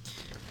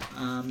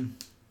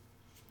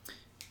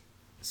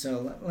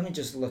 So let me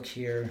just look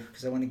here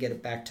because I want to get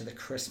it back to the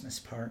Christmas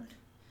part.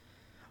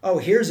 Oh,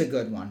 here's a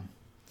good one.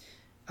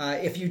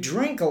 If you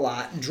drink a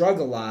lot and drug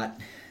a lot,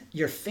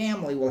 your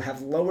family will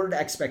have lowered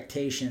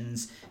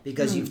expectations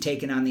because you've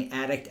taken on the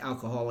addict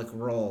alcoholic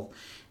role.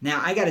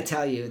 Now, I got to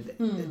tell you,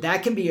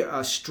 that can be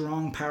a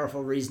strong,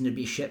 powerful reason to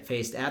be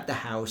shit-faced at the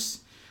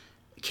house,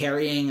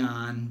 carrying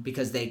on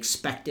because they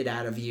expect it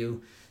out of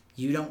you.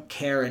 You don't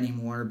care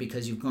anymore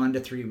because you've gone to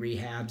 3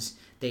 rehabs.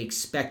 They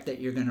expect that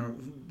you're going to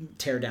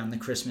tear down the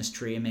Christmas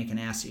tree and make an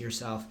ass of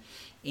yourself.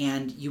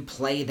 And you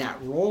play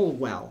that role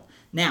well.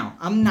 Now,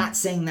 I'm not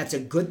saying that's a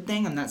good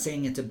thing. I'm not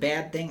saying it's a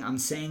bad thing. I'm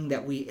saying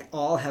that we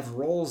all have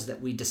roles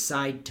that we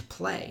decide to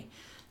play.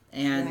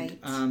 And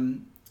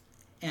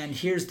and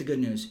here's the good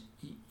news.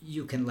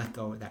 You can let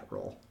go of that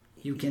role.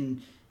 You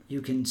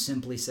can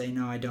simply say,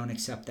 no, I don't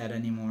accept that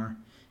anymore.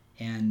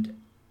 And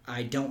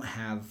I don't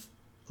have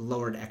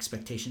lowered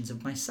expectations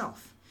of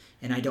myself.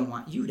 And I don't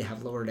want you to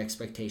have lowered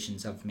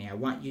expectations of me. I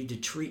want you to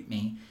treat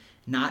me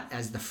not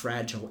as the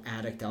fragile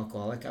addict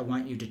alcoholic. I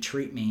want you to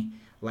treat me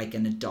like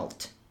an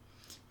adult.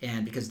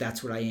 And because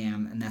that's what I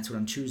am, and that's what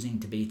I'm choosing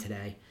to be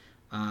today.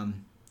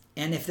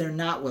 And if they're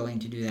not willing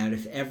to do that,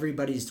 if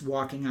everybody's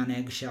walking on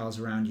eggshells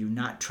around you,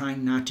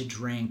 trying not to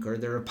drink, or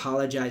they're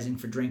apologizing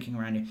for drinking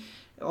around you,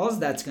 all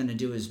that's going to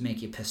do is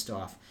make you pissed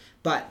off.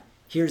 But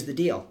here's the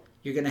deal.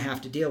 You're going to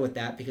have to deal with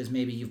that because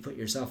maybe you've put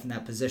yourself in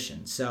that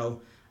position.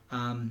 So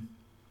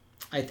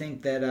I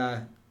think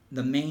that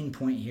the main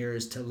point here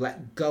is to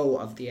let go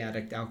of the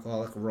addict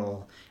alcoholic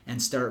role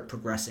and start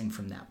progressing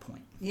from that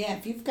point. Yeah,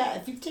 if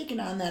you've taken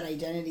on that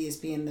identity as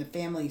being the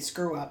family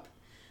screw up,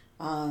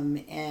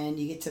 and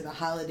you get to the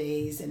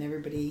holidays and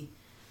everybody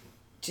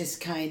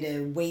just kind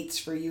of waits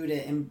for you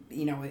to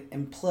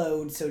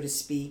implode, so to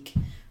speak,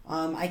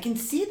 I can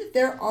see that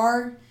there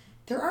are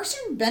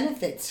certain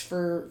benefits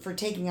for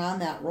taking on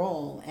that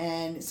role,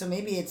 and so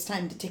maybe it's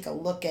time to take a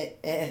look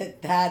at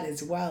that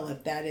as well.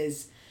 If that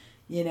is,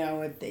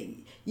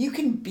 you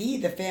can be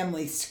the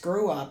family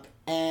screw up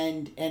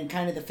and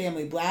kind of the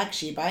family black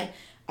sheep.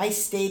 I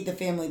stayed the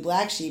family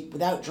black sheep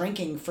without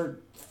drinking for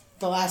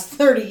the last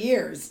 30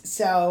 years.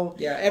 So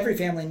yeah, every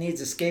family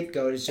needs a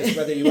scapegoat. It's just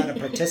whether you want to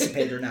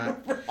participate or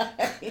not.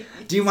 Right.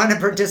 Do you want to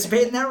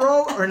participate in that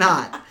role or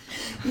not?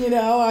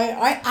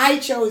 I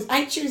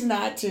choose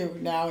not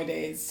to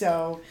nowadays.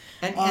 So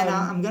and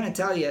I'm going to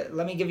tell you,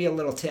 let me give you a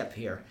little tip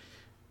here.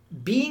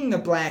 Being the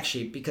black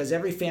sheep, because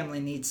every family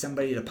needs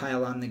somebody to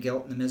pile on the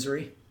guilt and the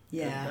misery,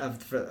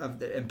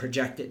 and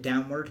project it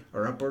downward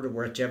or upward or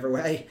whichever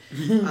way.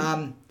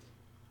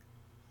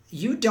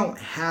 You don't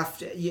have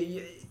to.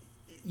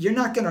 You're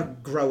not going to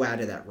grow out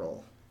of that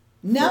role.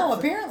 No,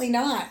 apparently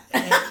not.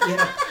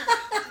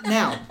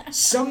 Now,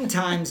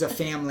 sometimes a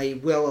family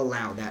will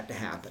allow that to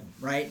happen,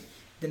 right?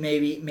 That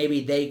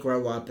maybe they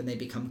grow up and they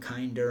become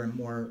kinder and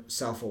more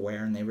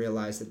self-aware and they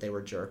realize that they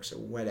were jerks or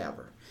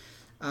whatever.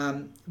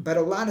 But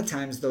a lot of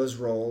times those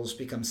roles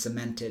become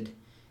cemented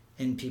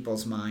in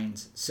people's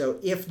minds. So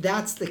if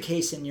that's the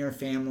case in your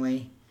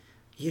family,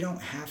 you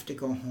don't have to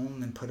go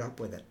home and put up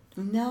with it.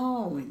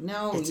 No.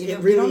 It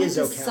really is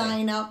okay.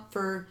 Sign up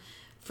for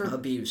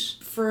abuse.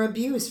 For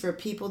abuse, for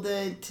people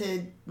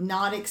to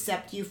not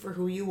accept you for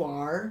who you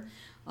are,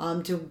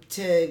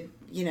 to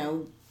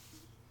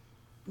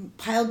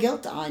pile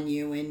guilt on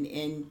you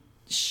and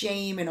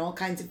shame and all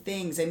kinds of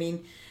things. I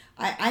mean,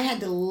 I had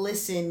to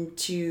listen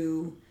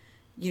to,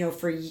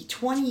 for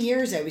 20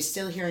 years I was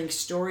still hearing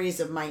stories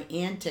of my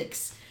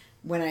antics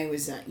when I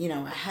was a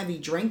heavy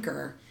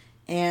drinker.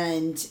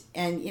 And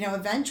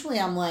eventually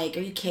I'm like,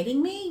 are you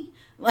kidding me?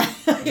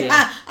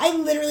 Yeah. I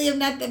literally have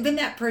not been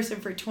that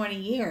person for 20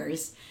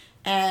 years.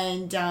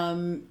 And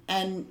I'm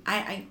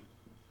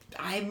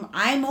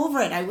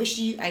over it. I wish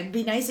I'd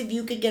be nice if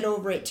you could get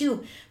over it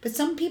too. But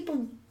some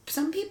people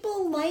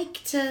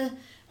like to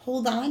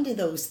hold on to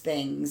those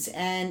things,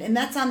 and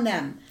that's on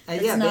them.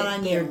 It's not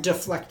on you. They're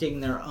deflecting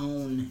their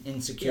own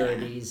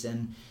insecurities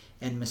and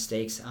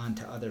mistakes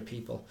onto other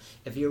people.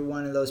 If you're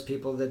one of those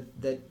people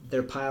that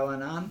they're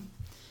piling on,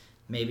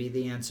 maybe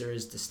the answer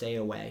is to stay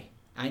away.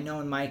 I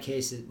know in my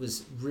case it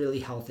was really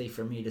healthy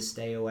for me to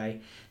stay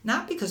away.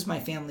 Not because my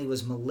family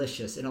was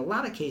malicious. In a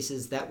lot of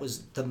cases that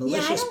was the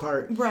malicious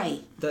part.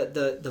 Right.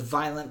 The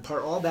violent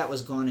part, all that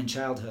was gone in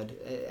childhood.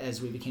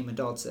 As we became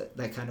adults,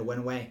 that kind of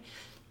went away.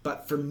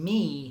 But for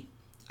me,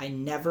 I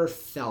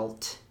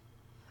felt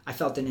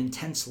an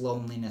intense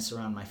loneliness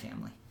around my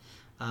family.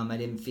 I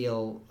didn't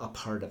feel a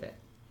part of it.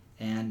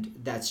 And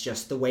that's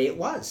just the way it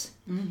was.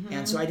 Mm-hmm.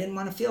 And so I didn't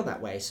want to feel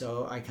that way.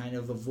 So I kind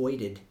of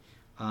avoided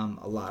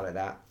a lot of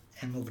that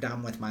and moved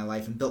on with my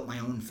life and built my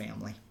own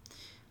family.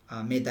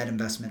 Made that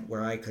investment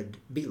where I could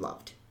be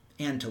loved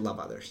and to love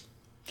others.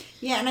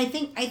 Yeah, and I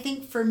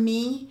think for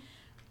me,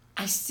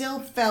 I still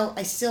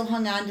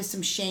hung on to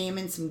some shame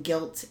and some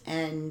guilt,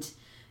 and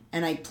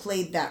I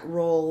played that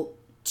role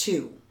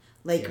too.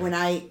 Like when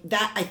I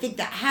think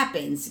that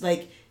happens.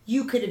 Like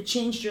you could have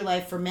changed your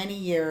life for many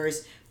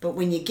years, but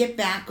when you get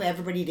back with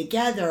everybody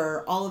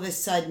together, all of a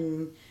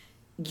sudden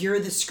you're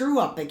the screw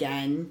up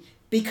again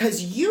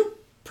because you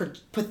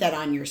put that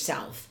on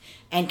yourself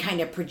and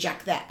kind of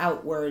project that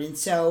outward. And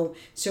so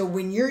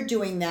when you're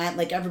doing that,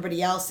 like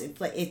everybody else,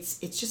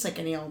 it's just like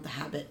any old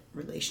habit.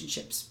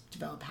 Relationships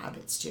develop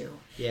habits too.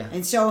 Yeah.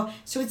 And so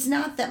it's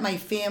not that my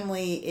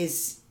family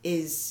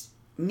is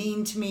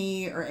mean to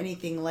me or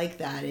anything like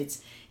that.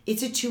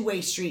 It's a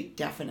two-way street,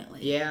 definitely.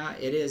 Yeah,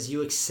 it is.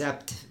 You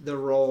accept the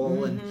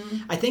role. And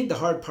I think the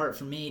hard part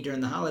for me during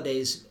the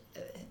holidays,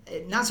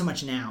 not so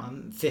much now,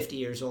 I'm 50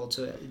 years old,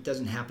 so it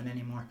doesn't happen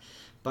anymore,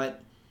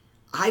 but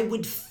I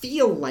would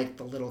feel like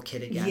the little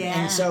kid again.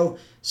 Yeah. And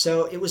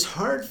so it was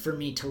hard for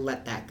me to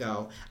let that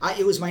go.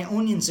 It was my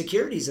own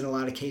insecurities in a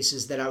lot of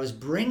cases that I was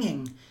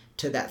bringing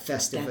to that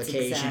festive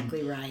occasion. That's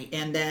exactly right.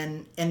 And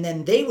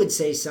then they would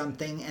say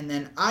something, and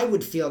then I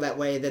would feel that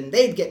way. Then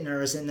they'd get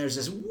nervous, and there's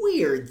this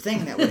weird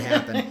thing that would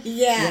happen.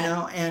 Yeah. You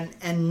know,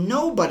 and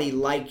nobody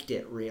liked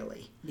it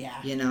really. Yeah.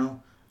 You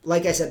know,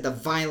 like I said, the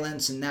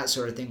violence and that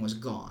sort of thing was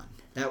gone.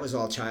 That was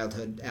all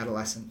childhood,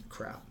 adolescent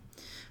crap.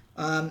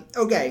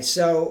 Okay,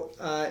 so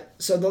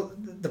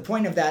the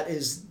point of that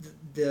is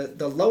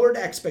the lowered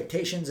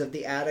expectations of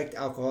the addict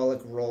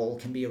alcoholic role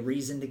can be a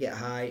reason to get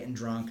high and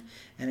drunk,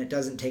 and it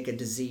doesn't take a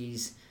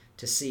disease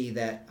to see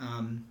that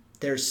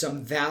there's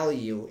some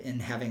value in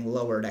having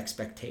lowered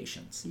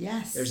expectations.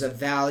 Yes. There's a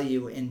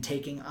value in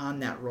taking on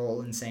that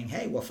role and saying,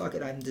 hey, well, fuck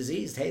it, I'm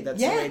diseased. Hey, that's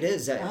the way it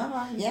is.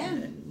 Yeah.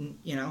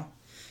 You know?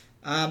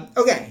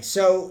 Okay,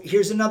 so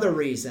here's another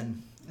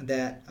reason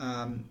that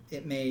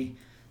it may...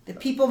 The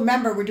people,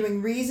 remember, we're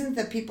doing reasons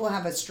that people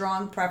have a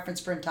strong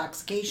preference for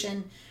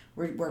intoxication.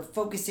 We're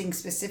focusing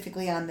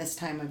specifically on this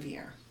time of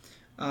year.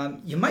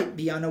 You might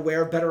be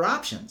unaware of better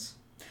options.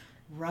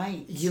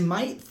 Right. You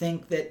might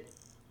think that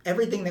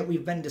everything that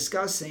we've been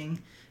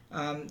discussing,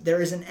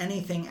 there isn't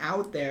anything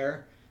out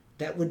there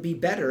that would be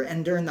better.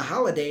 And during the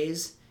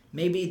holidays,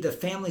 maybe the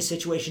family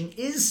situation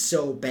is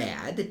so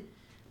bad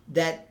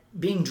that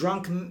being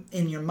drunk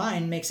in your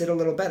mind makes it a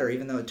little better,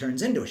 even though it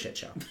turns into a shit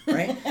show,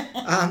 right?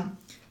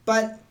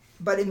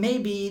 But it may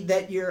be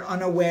that you're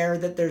unaware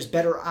that there's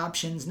better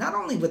options, not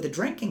only with the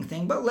drinking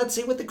thing, but let's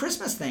say with the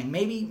Christmas thing.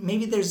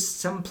 Maybe there's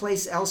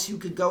someplace else you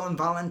could go and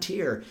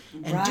volunteer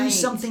and do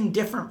something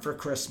different for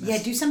Christmas.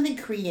 Yeah, do something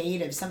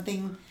creative,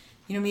 something,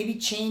 maybe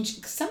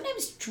change.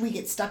 Sometimes we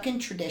get stuck in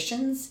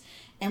traditions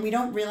and we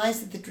don't realize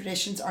that the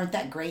traditions aren't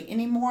that great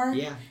anymore.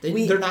 Yeah,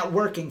 they're not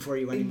working for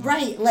you anymore.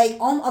 Right, like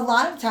a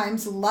lot of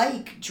times,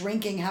 like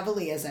drinking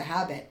heavily as a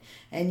habit,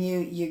 and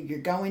you're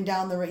going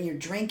down the road, you're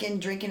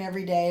drinking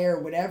every day or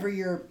whatever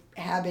your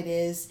habit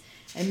is,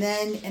 and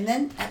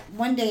then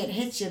one day it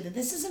hits you that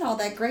this isn't all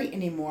that great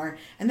anymore,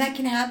 and that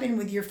can happen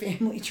with your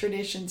family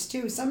traditions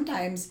too.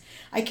 Sometimes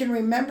I can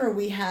remember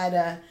we had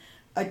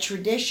a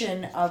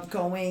tradition of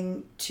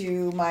going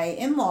to my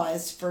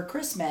in-laws for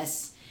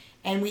Christmas.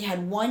 And we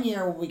had one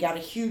year where we got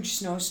a huge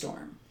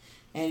snowstorm.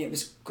 And it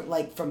was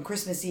like from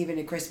Christmas Eve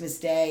into Christmas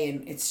Day.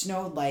 And it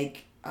snowed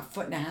like 1.5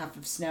 feet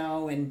of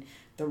snow. And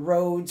the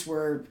roads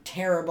were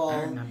terrible.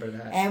 I remember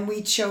that. And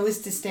we chose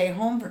to stay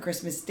home for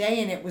Christmas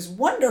Day. And it was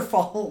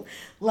wonderful.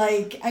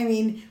 We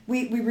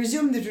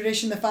resumed the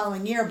tradition the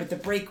following year. But the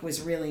break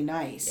was really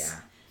nice.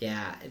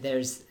 Yeah.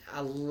 There's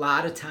a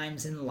lot of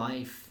times in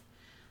life,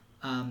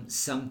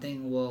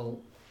 something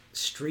will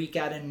streak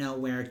out of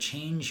nowhere,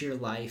 change your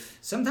life.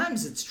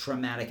 Sometimes it's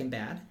traumatic and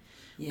bad,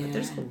 but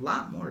there's a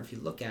lot more if you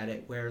look at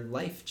it where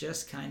life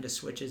just kind of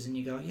switches and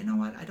you go, you know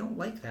what, I don't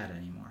like that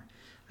anymore.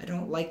 I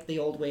don't like the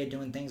old way of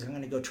doing things. I'm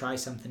going to go try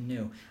something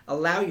new.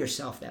 Allow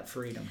yourself that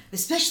freedom.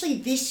 Especially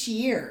this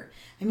year.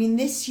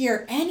 This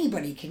year,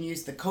 anybody can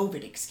use the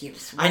COVID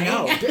excuse, right? I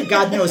know.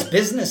 God knows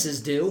businesses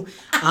do.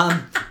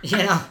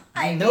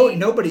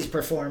 Nobody's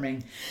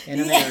performing in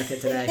America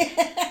today.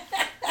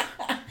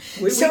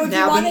 If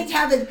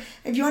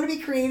you want to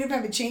be creative,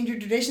 have a change your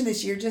tradition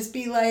this year, just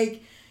be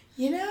like,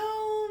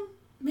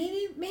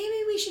 maybe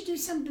we should do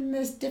something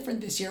that's different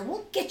this year.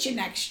 We'll get you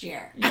next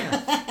year.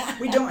 Yeah.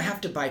 We don't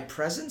have to buy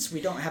presents. We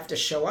don't have to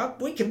show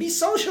up. We can be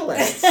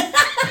socialists.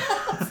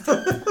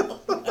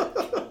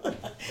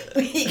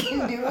 We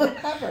can do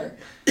whatever.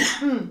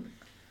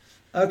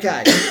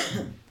 Okay.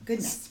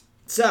 Goodness.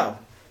 So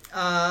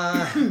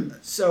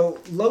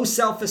low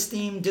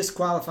self-esteem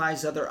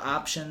disqualifies other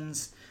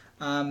options.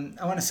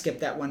 I want to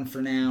skip that one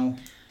for now,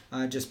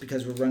 just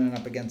because we're running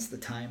up against the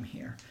time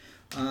here.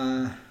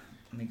 Let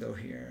me go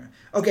here.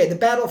 Okay, the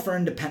battle for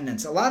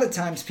independence. A lot of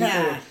times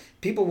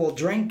people will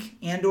drink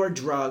and or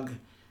drug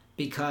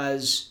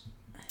because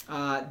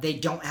they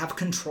don't have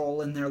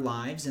control in their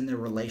lives, in their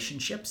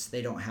relationships.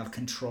 They don't have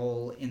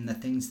control in the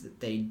things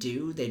that they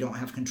do. They don't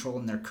have control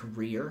in their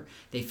career.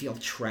 They feel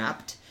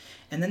trapped.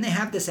 And then they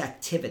have this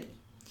activity,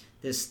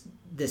 this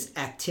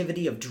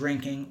activity of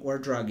drinking or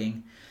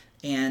drugging,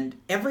 and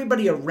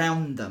everybody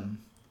around them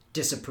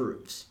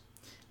disapproves.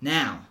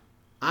 Now,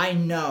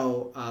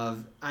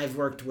 I've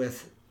worked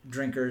with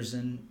drinkers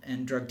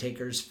and drug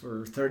takers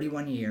for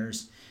 31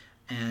 years,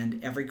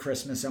 and every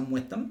Christmas I'm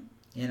with them,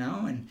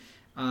 and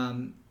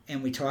and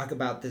we talk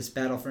about this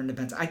battle for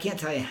independence. I can't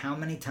tell you how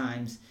many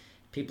times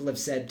people have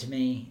said to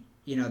me,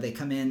 they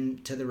come in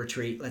to the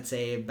retreat, let's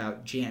say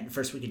about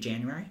first week of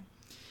January,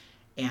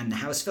 and the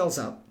house fills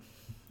up.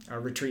 Our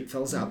retreat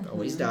fills up,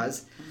 always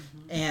does.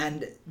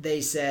 And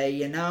they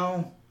say,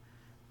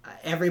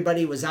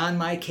 everybody was on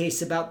my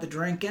case about the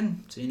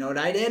drinking. So you know what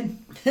I did?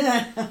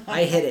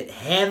 I hit it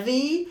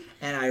heavy,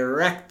 and I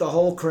wrecked the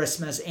whole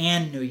Christmas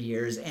and New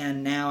Year's.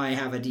 And now I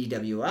have a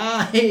DWI.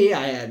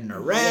 I had an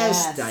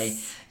arrest.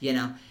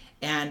 Yes.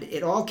 And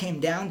it all came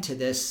down to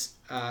this.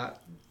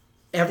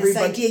 This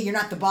idea, you're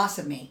not the boss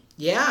of me.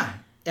 Yeah.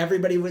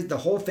 The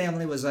whole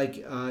family was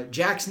like,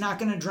 Jack's not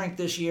going to drink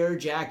this year.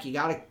 Jack, you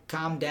got to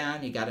calm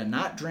down. You got to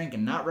not drink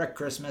and not wreck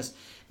Christmas.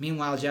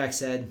 Meanwhile, Jack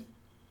said,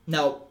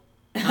 no.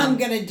 I'm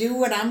going to do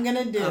what I'm going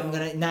to do.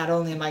 Not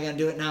only am I going to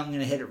do it, now I'm going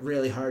to hit it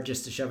really hard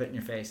just to shove it in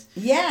your face.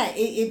 Yeah,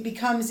 it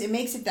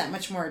makes it that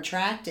much more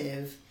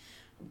attractive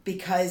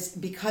because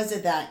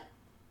of that,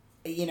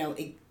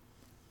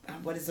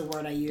 what is the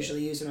word I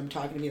usually use when I'm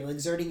talking to people?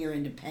 Exerting your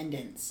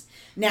independence.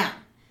 Now,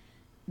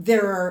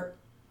 there are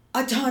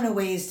a ton of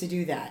ways to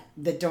do that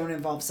don't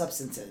involve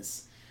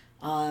substances.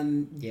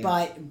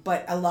 But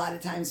a lot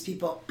of times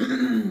people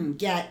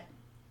get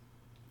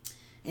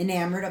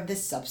enamored of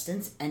this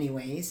substance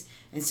anyways,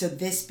 and so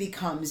this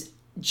becomes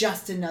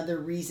just another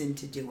reason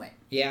to do it.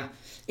 Yeah.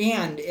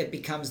 And it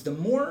becomes the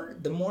more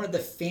the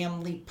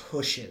family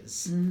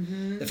pushes,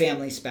 the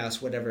family,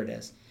 spouse, whatever it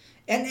is.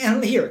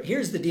 And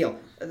here's the deal.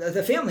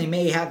 The family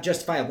may have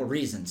justifiable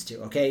reasons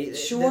to, okay?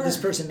 Sure. This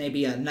person may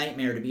be a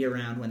nightmare to be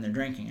around when they're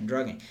drinking and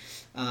drugging,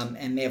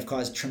 and may have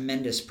caused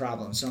tremendous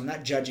problems. So I'm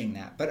not judging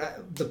that.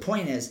 But the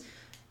point is,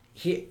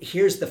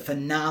 here's the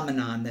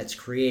phenomenon that's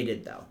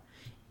created, though.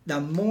 The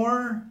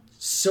more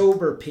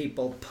sober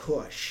people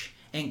push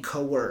and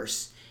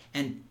coerce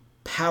and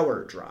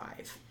power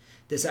drive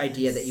this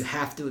idea that you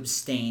have to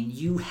abstain,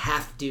 you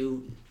have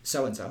to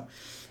so-and-so,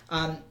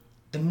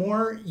 the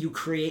more you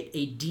create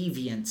a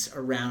deviance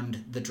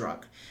around the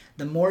drug,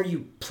 the more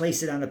you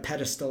place it on a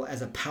pedestal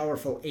as a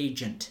powerful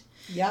agent.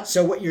 Yep.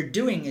 So what you're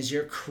doing is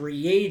you're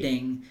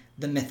creating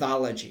the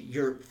mythology.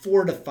 You're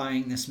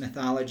fortifying this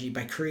mythology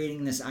by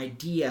creating this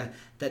idea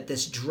that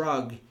this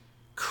drug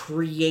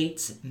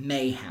creates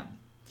mayhem.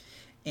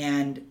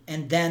 And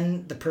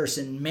then the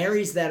person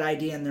marries that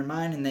idea in their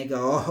mind and they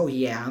go, oh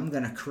yeah, I'm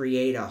going to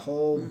create a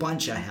whole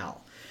bunch of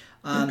hell.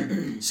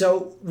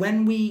 So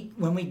when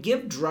we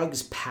give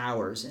drugs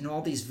powers in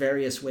all these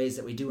various ways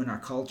that we do in our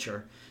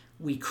culture,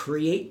 we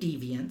create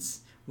deviance.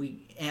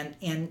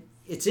 And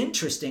it's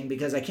interesting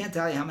because I can't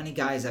tell you how many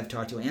guys I've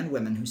talked to and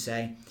women who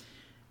say,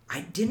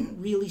 I didn't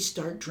really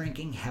start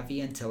drinking heavy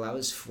until I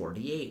was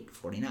 48,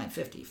 49,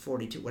 50,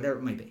 42, whatever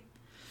it might be.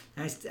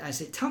 And I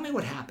say, tell me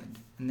what happened.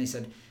 And they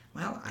said,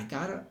 well, I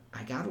got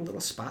a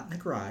little spot in the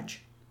garage,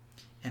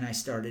 and I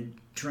started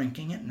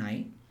drinking at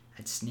night.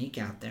 I'd sneak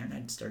out there and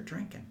I'd start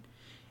drinking.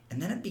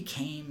 And then it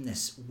became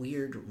this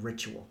weird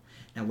ritual.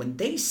 Now, when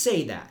they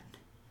say that,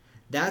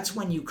 that's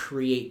when you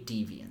create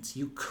deviance.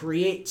 You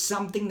create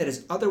something that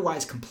is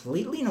otherwise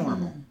completely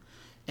normal,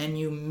 and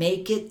you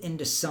make it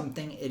into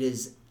something it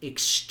is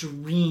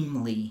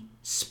extremely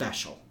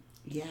special.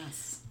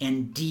 Yes.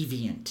 And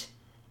deviant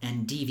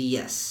and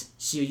devious.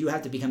 So you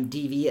have to become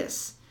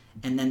devious.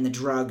 And then the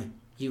drug,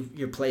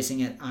 you're placing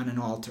it on an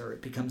altar.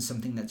 It becomes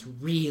something that's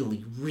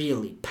really,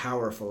 really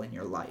powerful in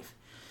your life.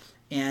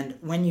 And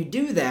when you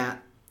do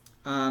that,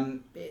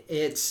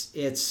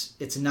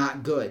 it's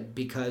not good,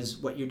 because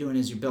what you're doing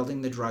is you're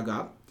building the drug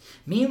up.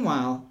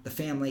 Meanwhile, the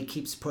family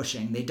keeps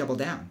pushing. They double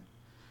down,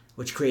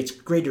 which creates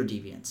greater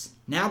deviance.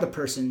 Now the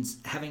person's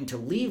having to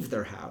leave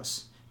their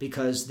house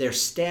because their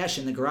stash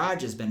in the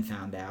garage has been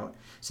found out.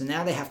 So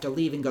now they have to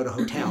leave and go to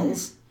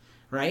hotels,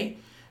 right?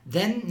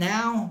 Then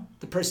now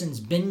the person's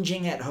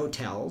binging at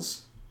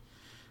hotels.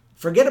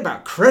 Forget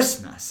about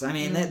Christmas. I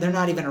mean, they're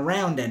not even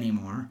around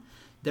anymore.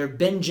 They're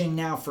binging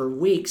now for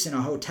weeks in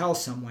a hotel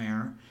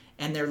somewhere,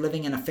 and they're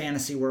living in a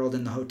fantasy world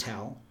in the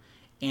hotel,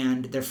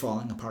 and they're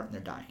falling apart and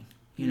they're dying.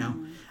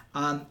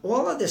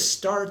 All of this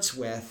starts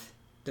with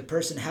the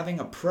person having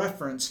a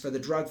preference for the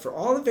drug for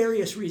all the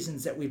various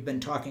reasons that we've been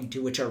talking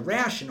to, which are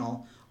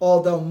rational,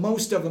 although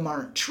most of them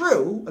aren't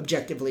true,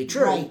 objectively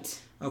true.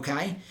 Right.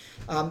 Okay?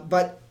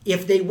 But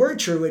if they were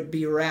true, it'd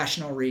be a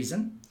rational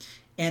reason.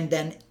 And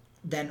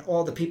then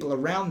all the people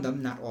around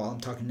them, not all,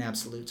 I'm talking in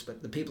absolutes,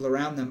 but the people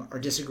around them are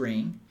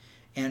disagreeing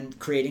and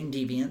creating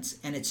deviance.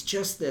 And it's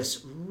just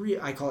this,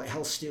 I call it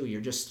hell stew.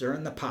 You're just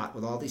stirring the pot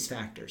with all these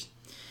factors.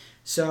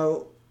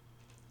 So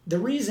the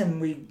reason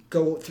we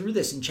go through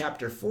this in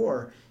chapter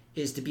 4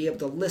 is to be able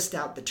to list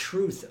out the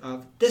truth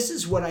of, this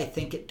is what I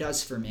think it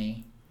does for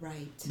me.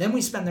 Right. Then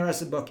we spend the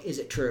rest of the book, is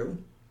it true?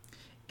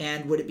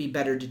 And would it be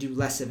better to do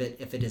less of it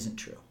if it isn't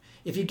true?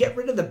 If you get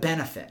rid of the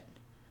benefit,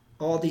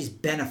 all these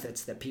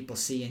benefits that people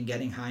see in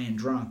getting high and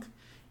drunk,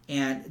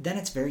 and then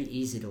it's very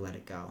easy to let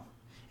it go.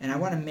 And I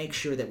want to make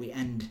sure that we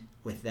end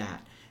with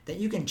that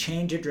you can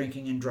change a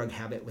drinking and drug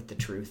habit with the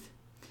truth.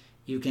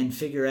 You can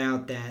figure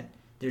out that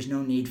There's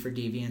no need for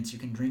deviance. You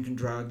can drink and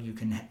drug. You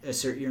can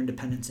assert your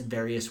independence in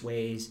various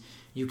ways.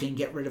 You can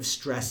get rid of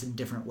stress in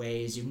different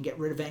ways. You can get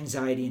rid of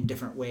anxiety in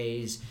different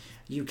ways.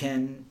 You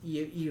can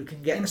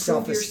get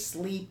improve your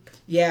sleep.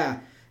 Yeah.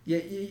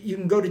 You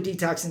can go to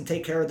detox and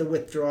take care of the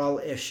withdrawal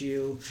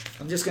issue.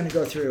 I'm just going to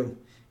go through.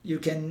 You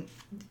can,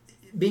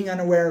 being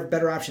unaware of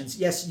better options.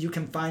 Yes, you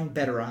can find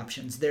better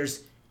options.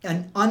 There's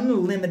an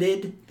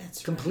unlimited,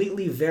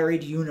 completely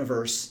varied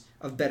universe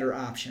of better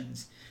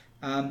options.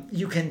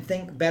 You can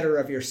think better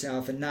of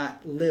yourself and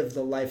not live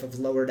the life of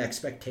lowered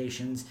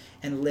expectations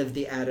and live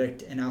the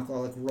addict and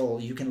alcoholic role.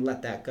 You can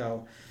let that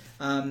go.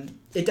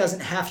 It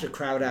doesn't have to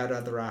crowd out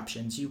other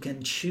options. You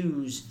can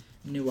choose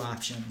new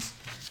options.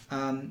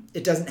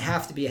 It doesn't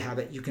have to be a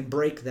habit. You can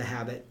break the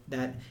habit.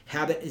 That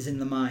habit is in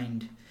the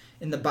mind.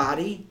 In the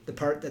body, the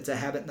part that's a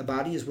habit in the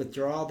body is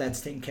withdrawal.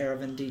 That's taken care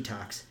of in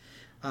detox.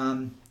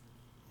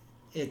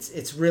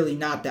 It's really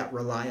not that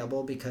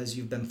reliable because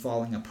you've been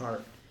falling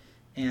apart.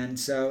 And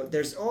so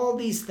there's all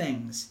these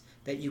things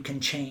that you can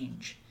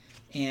change.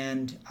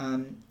 And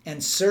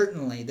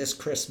certainly this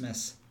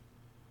Christmas,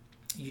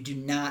 you do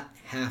not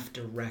have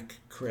to wreck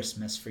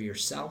Christmas for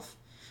yourself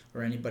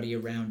or anybody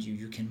around you.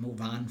 You can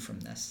move on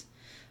from this.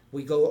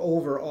 We go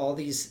over all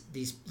these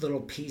little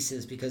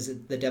pieces because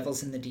the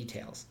devil's in the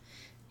details.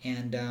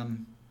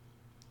 And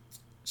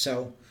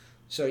so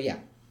yeah,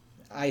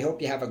 I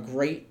hope you have a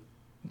great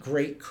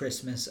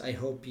Christmas. I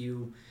hope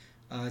you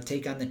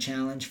take on the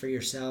challenge for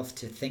yourself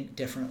to think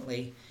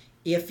differently.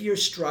 If you're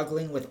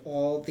struggling with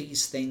all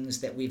these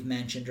things that we've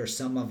mentioned or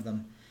some of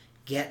them,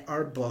 get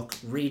our book,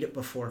 read it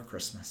before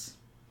Christmas.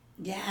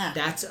 Yeah.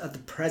 That's the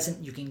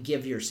present you can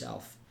give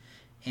yourself.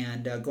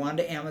 And go on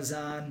to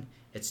Amazon.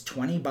 It's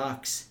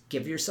 $20.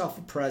 Give yourself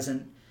a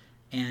present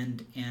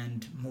and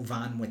move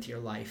on with your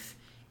life.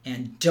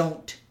 And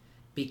don't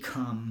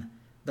become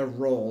the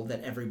role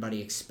that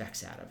everybody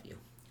expects out of you.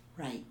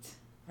 Right.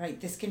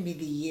 This can be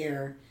the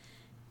year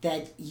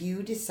that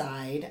you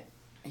decide,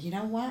 you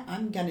know what,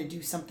 I'm going to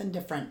do something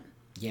different.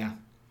 Yeah.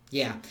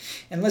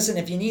 And listen,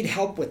 if you need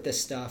help with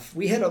this stuff,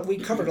 we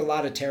covered a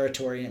lot of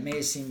territory, and it may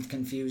have seemed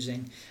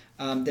confusing.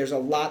 There's a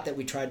lot that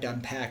we tried to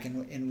unpack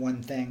in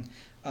one thing.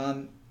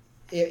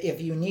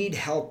 If you need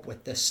help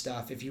with this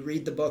stuff, if you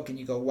read the book and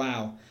you go,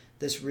 wow,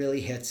 this really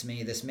hits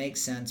me, this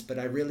makes sense, but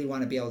I really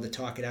want to be able to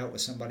talk it out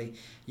with somebody,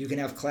 you can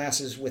have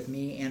classes with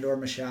me and or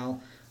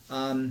Michelle.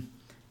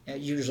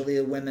 Usually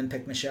the women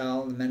pick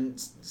Michelle, the men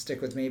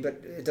stick with me,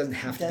 but it doesn't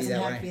have to be that way.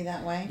 Doesn't have to be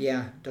that way?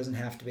 Yeah, it doesn't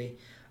have to be.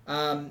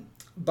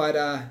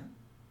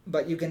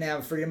 But you can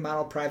have Freedom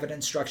Model private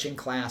instruction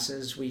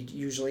classes. We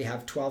usually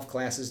have 12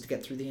 classes to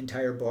get through the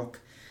entire book.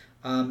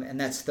 And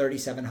that's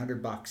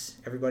 $3,700.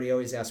 Everybody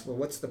always asks, well,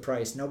 what's the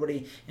price?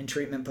 Nobody in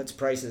treatment puts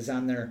prices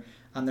on their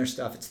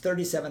stuff. It's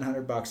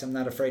 $3,700. I'm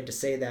not afraid to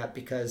say that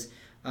because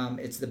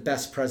it's the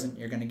best present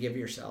you're going to give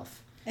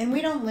yourself. And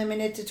we don't limit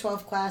it to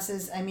 12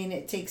 classes. I mean,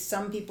 it takes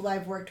some people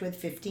I've worked with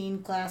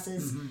 15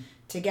 classes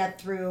to get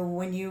through.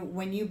 When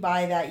you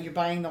buy that, you're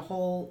buying the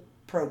whole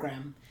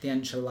program. The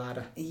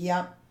enchilada.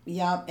 Yep.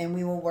 And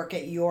we will work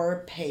at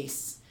your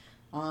pace.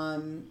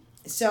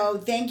 So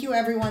thank you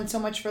everyone so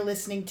much for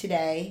listening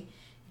today.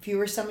 If you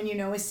or someone you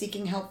know is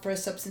seeking help for a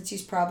substance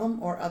use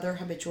problem or other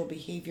habitual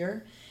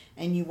behavior,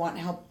 and you want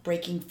help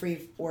breaking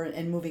free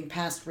and moving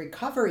past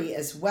recovery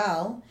as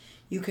well,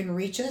 you can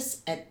reach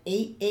us at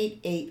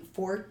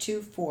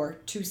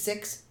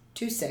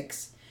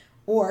 888-424-2626,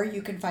 or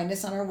you can find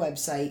us on our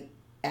website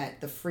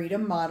at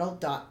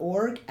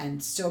thefreedommodel.org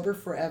and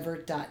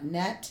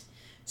soberforever.net.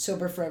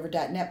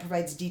 Soberforever.net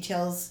provides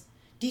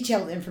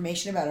detailed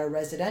information about our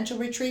residential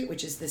retreat,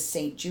 which is the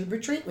St. Jude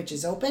retreat, which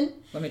is open.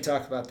 Let me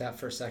talk about that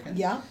for a second.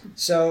 Yeah.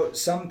 So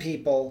some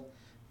people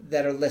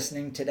that are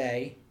listening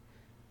today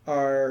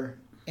are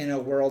in a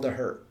world of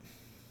hurt.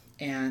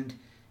 And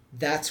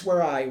that's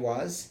where I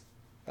was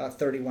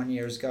 31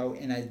 years ago,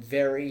 in a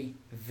very,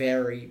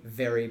 very,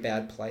 very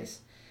bad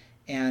place.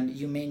 And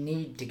you may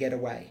need to get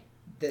away.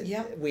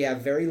 We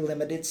have very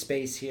limited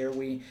space here.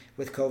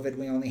 With COVID,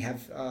 we only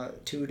have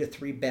 2 to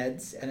 3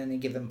 beds at any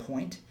given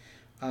point.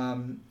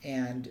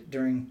 And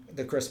during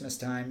the Christmas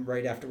time,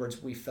 right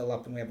afterwards, we fill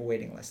up and we have a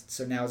waiting list.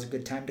 So now is a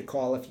good time to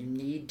call if you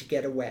need to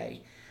get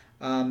away.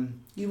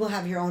 You will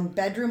have your own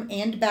bedroom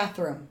and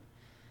bathroom.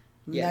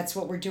 Yeah. That's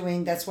what we're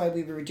doing. That's why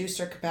we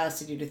reduced our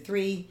capacity to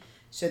 3,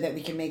 so that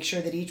we can make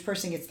sure that each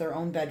person gets their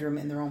own bedroom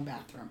and their own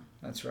bathroom.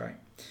 That's right.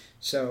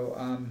 So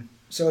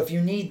if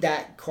you need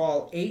that,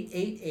 call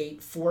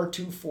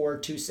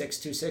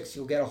 888-424-2626.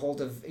 You'll get a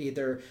hold of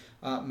either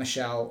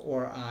Michelle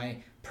or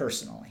I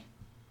personally.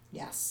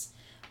 Yes.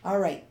 All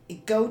right.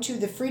 Go to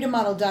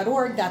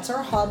thefreedommodel.org. That's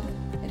our hub.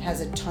 It has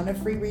a ton of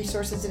free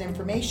resources and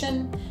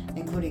information,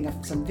 including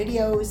some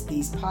videos,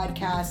 these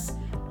podcasts,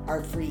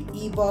 our free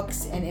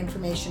ebooks, and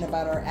information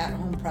about our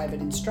at-home private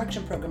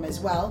instruction program as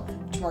well,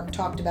 which Mark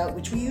talked about,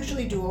 which we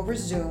usually do over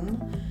Zoom.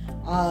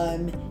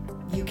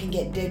 You can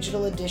get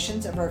digital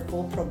editions of our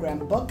full program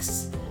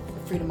books,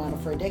 The Freedom Model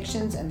for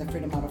Addictions and The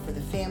Freedom Model for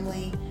the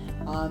Family.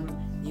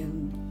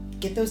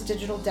 Get those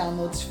digital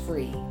downloads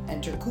free.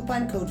 Enter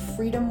coupon code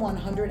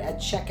FREEDOM100 at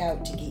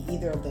checkout to get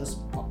either of those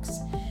books.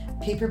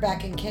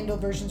 Paperback and Kindle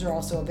versions are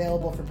also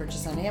available for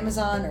purchase on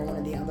Amazon or one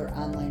of the other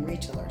online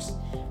retailers.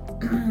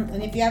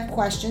 And if you have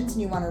questions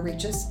and you want to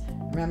reach us,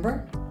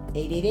 remember,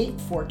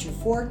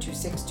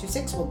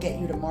 888-424-2626 will get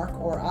you to Mark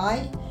or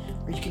I,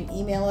 or you can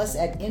email us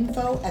at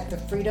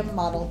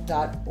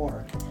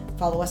info@thefreedommodel.org.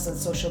 Follow us on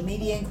social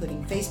media,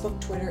 including Facebook,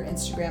 Twitter,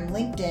 Instagram,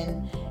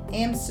 LinkedIn,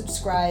 and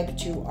subscribe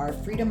to our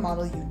Freedom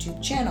Model YouTube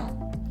channel.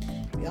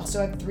 We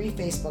also have 3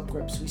 Facebook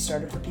groups we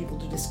started for people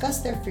to discuss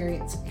their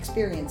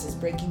experiences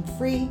breaking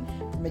free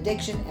from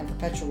addiction and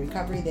perpetual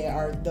recovery. They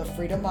are the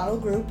Freedom Model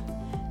Group,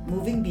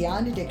 Moving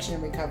Beyond Addiction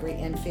and Recovery,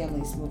 and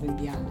Families Moving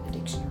Beyond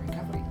Addiction and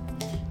Recovery.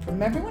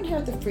 From everyone here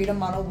at the Freedom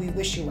Model, we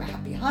wish you a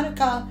happy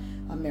Hanukkah,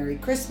 a Merry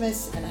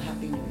Christmas, and a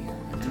Happy New Year.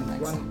 Until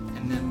next time.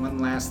 And then one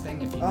last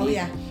thing, if you I always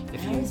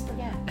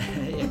forget.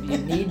 if you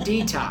need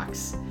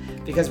detox,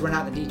 because we're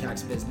not in the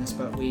detox business,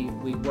 but we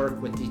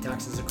work with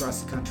detoxes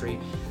across the country.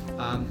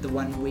 The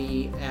one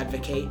we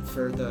advocate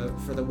for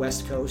the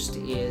West Coast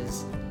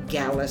is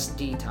Gallus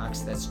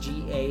Detox. That's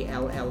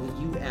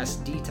GALLUS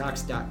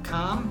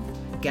Detox.com,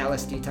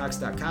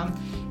 GallusDetox.com,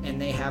 and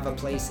they have a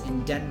place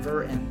in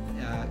Denver and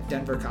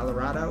Denver,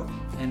 Colorado,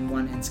 and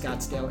one in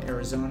Scottsdale,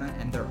 Arizona,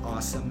 and they're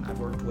awesome. I've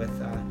worked with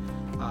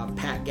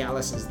Pat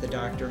Gallus is the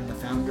doctor and the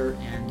founder,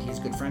 and he's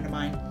a good friend of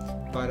mine.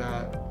 But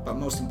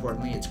most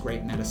importantly, it's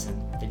great medicine.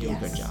 They do a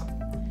good job.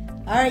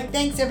 All right,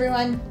 thanks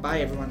everyone.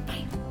 Bye, everyone.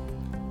 Bye.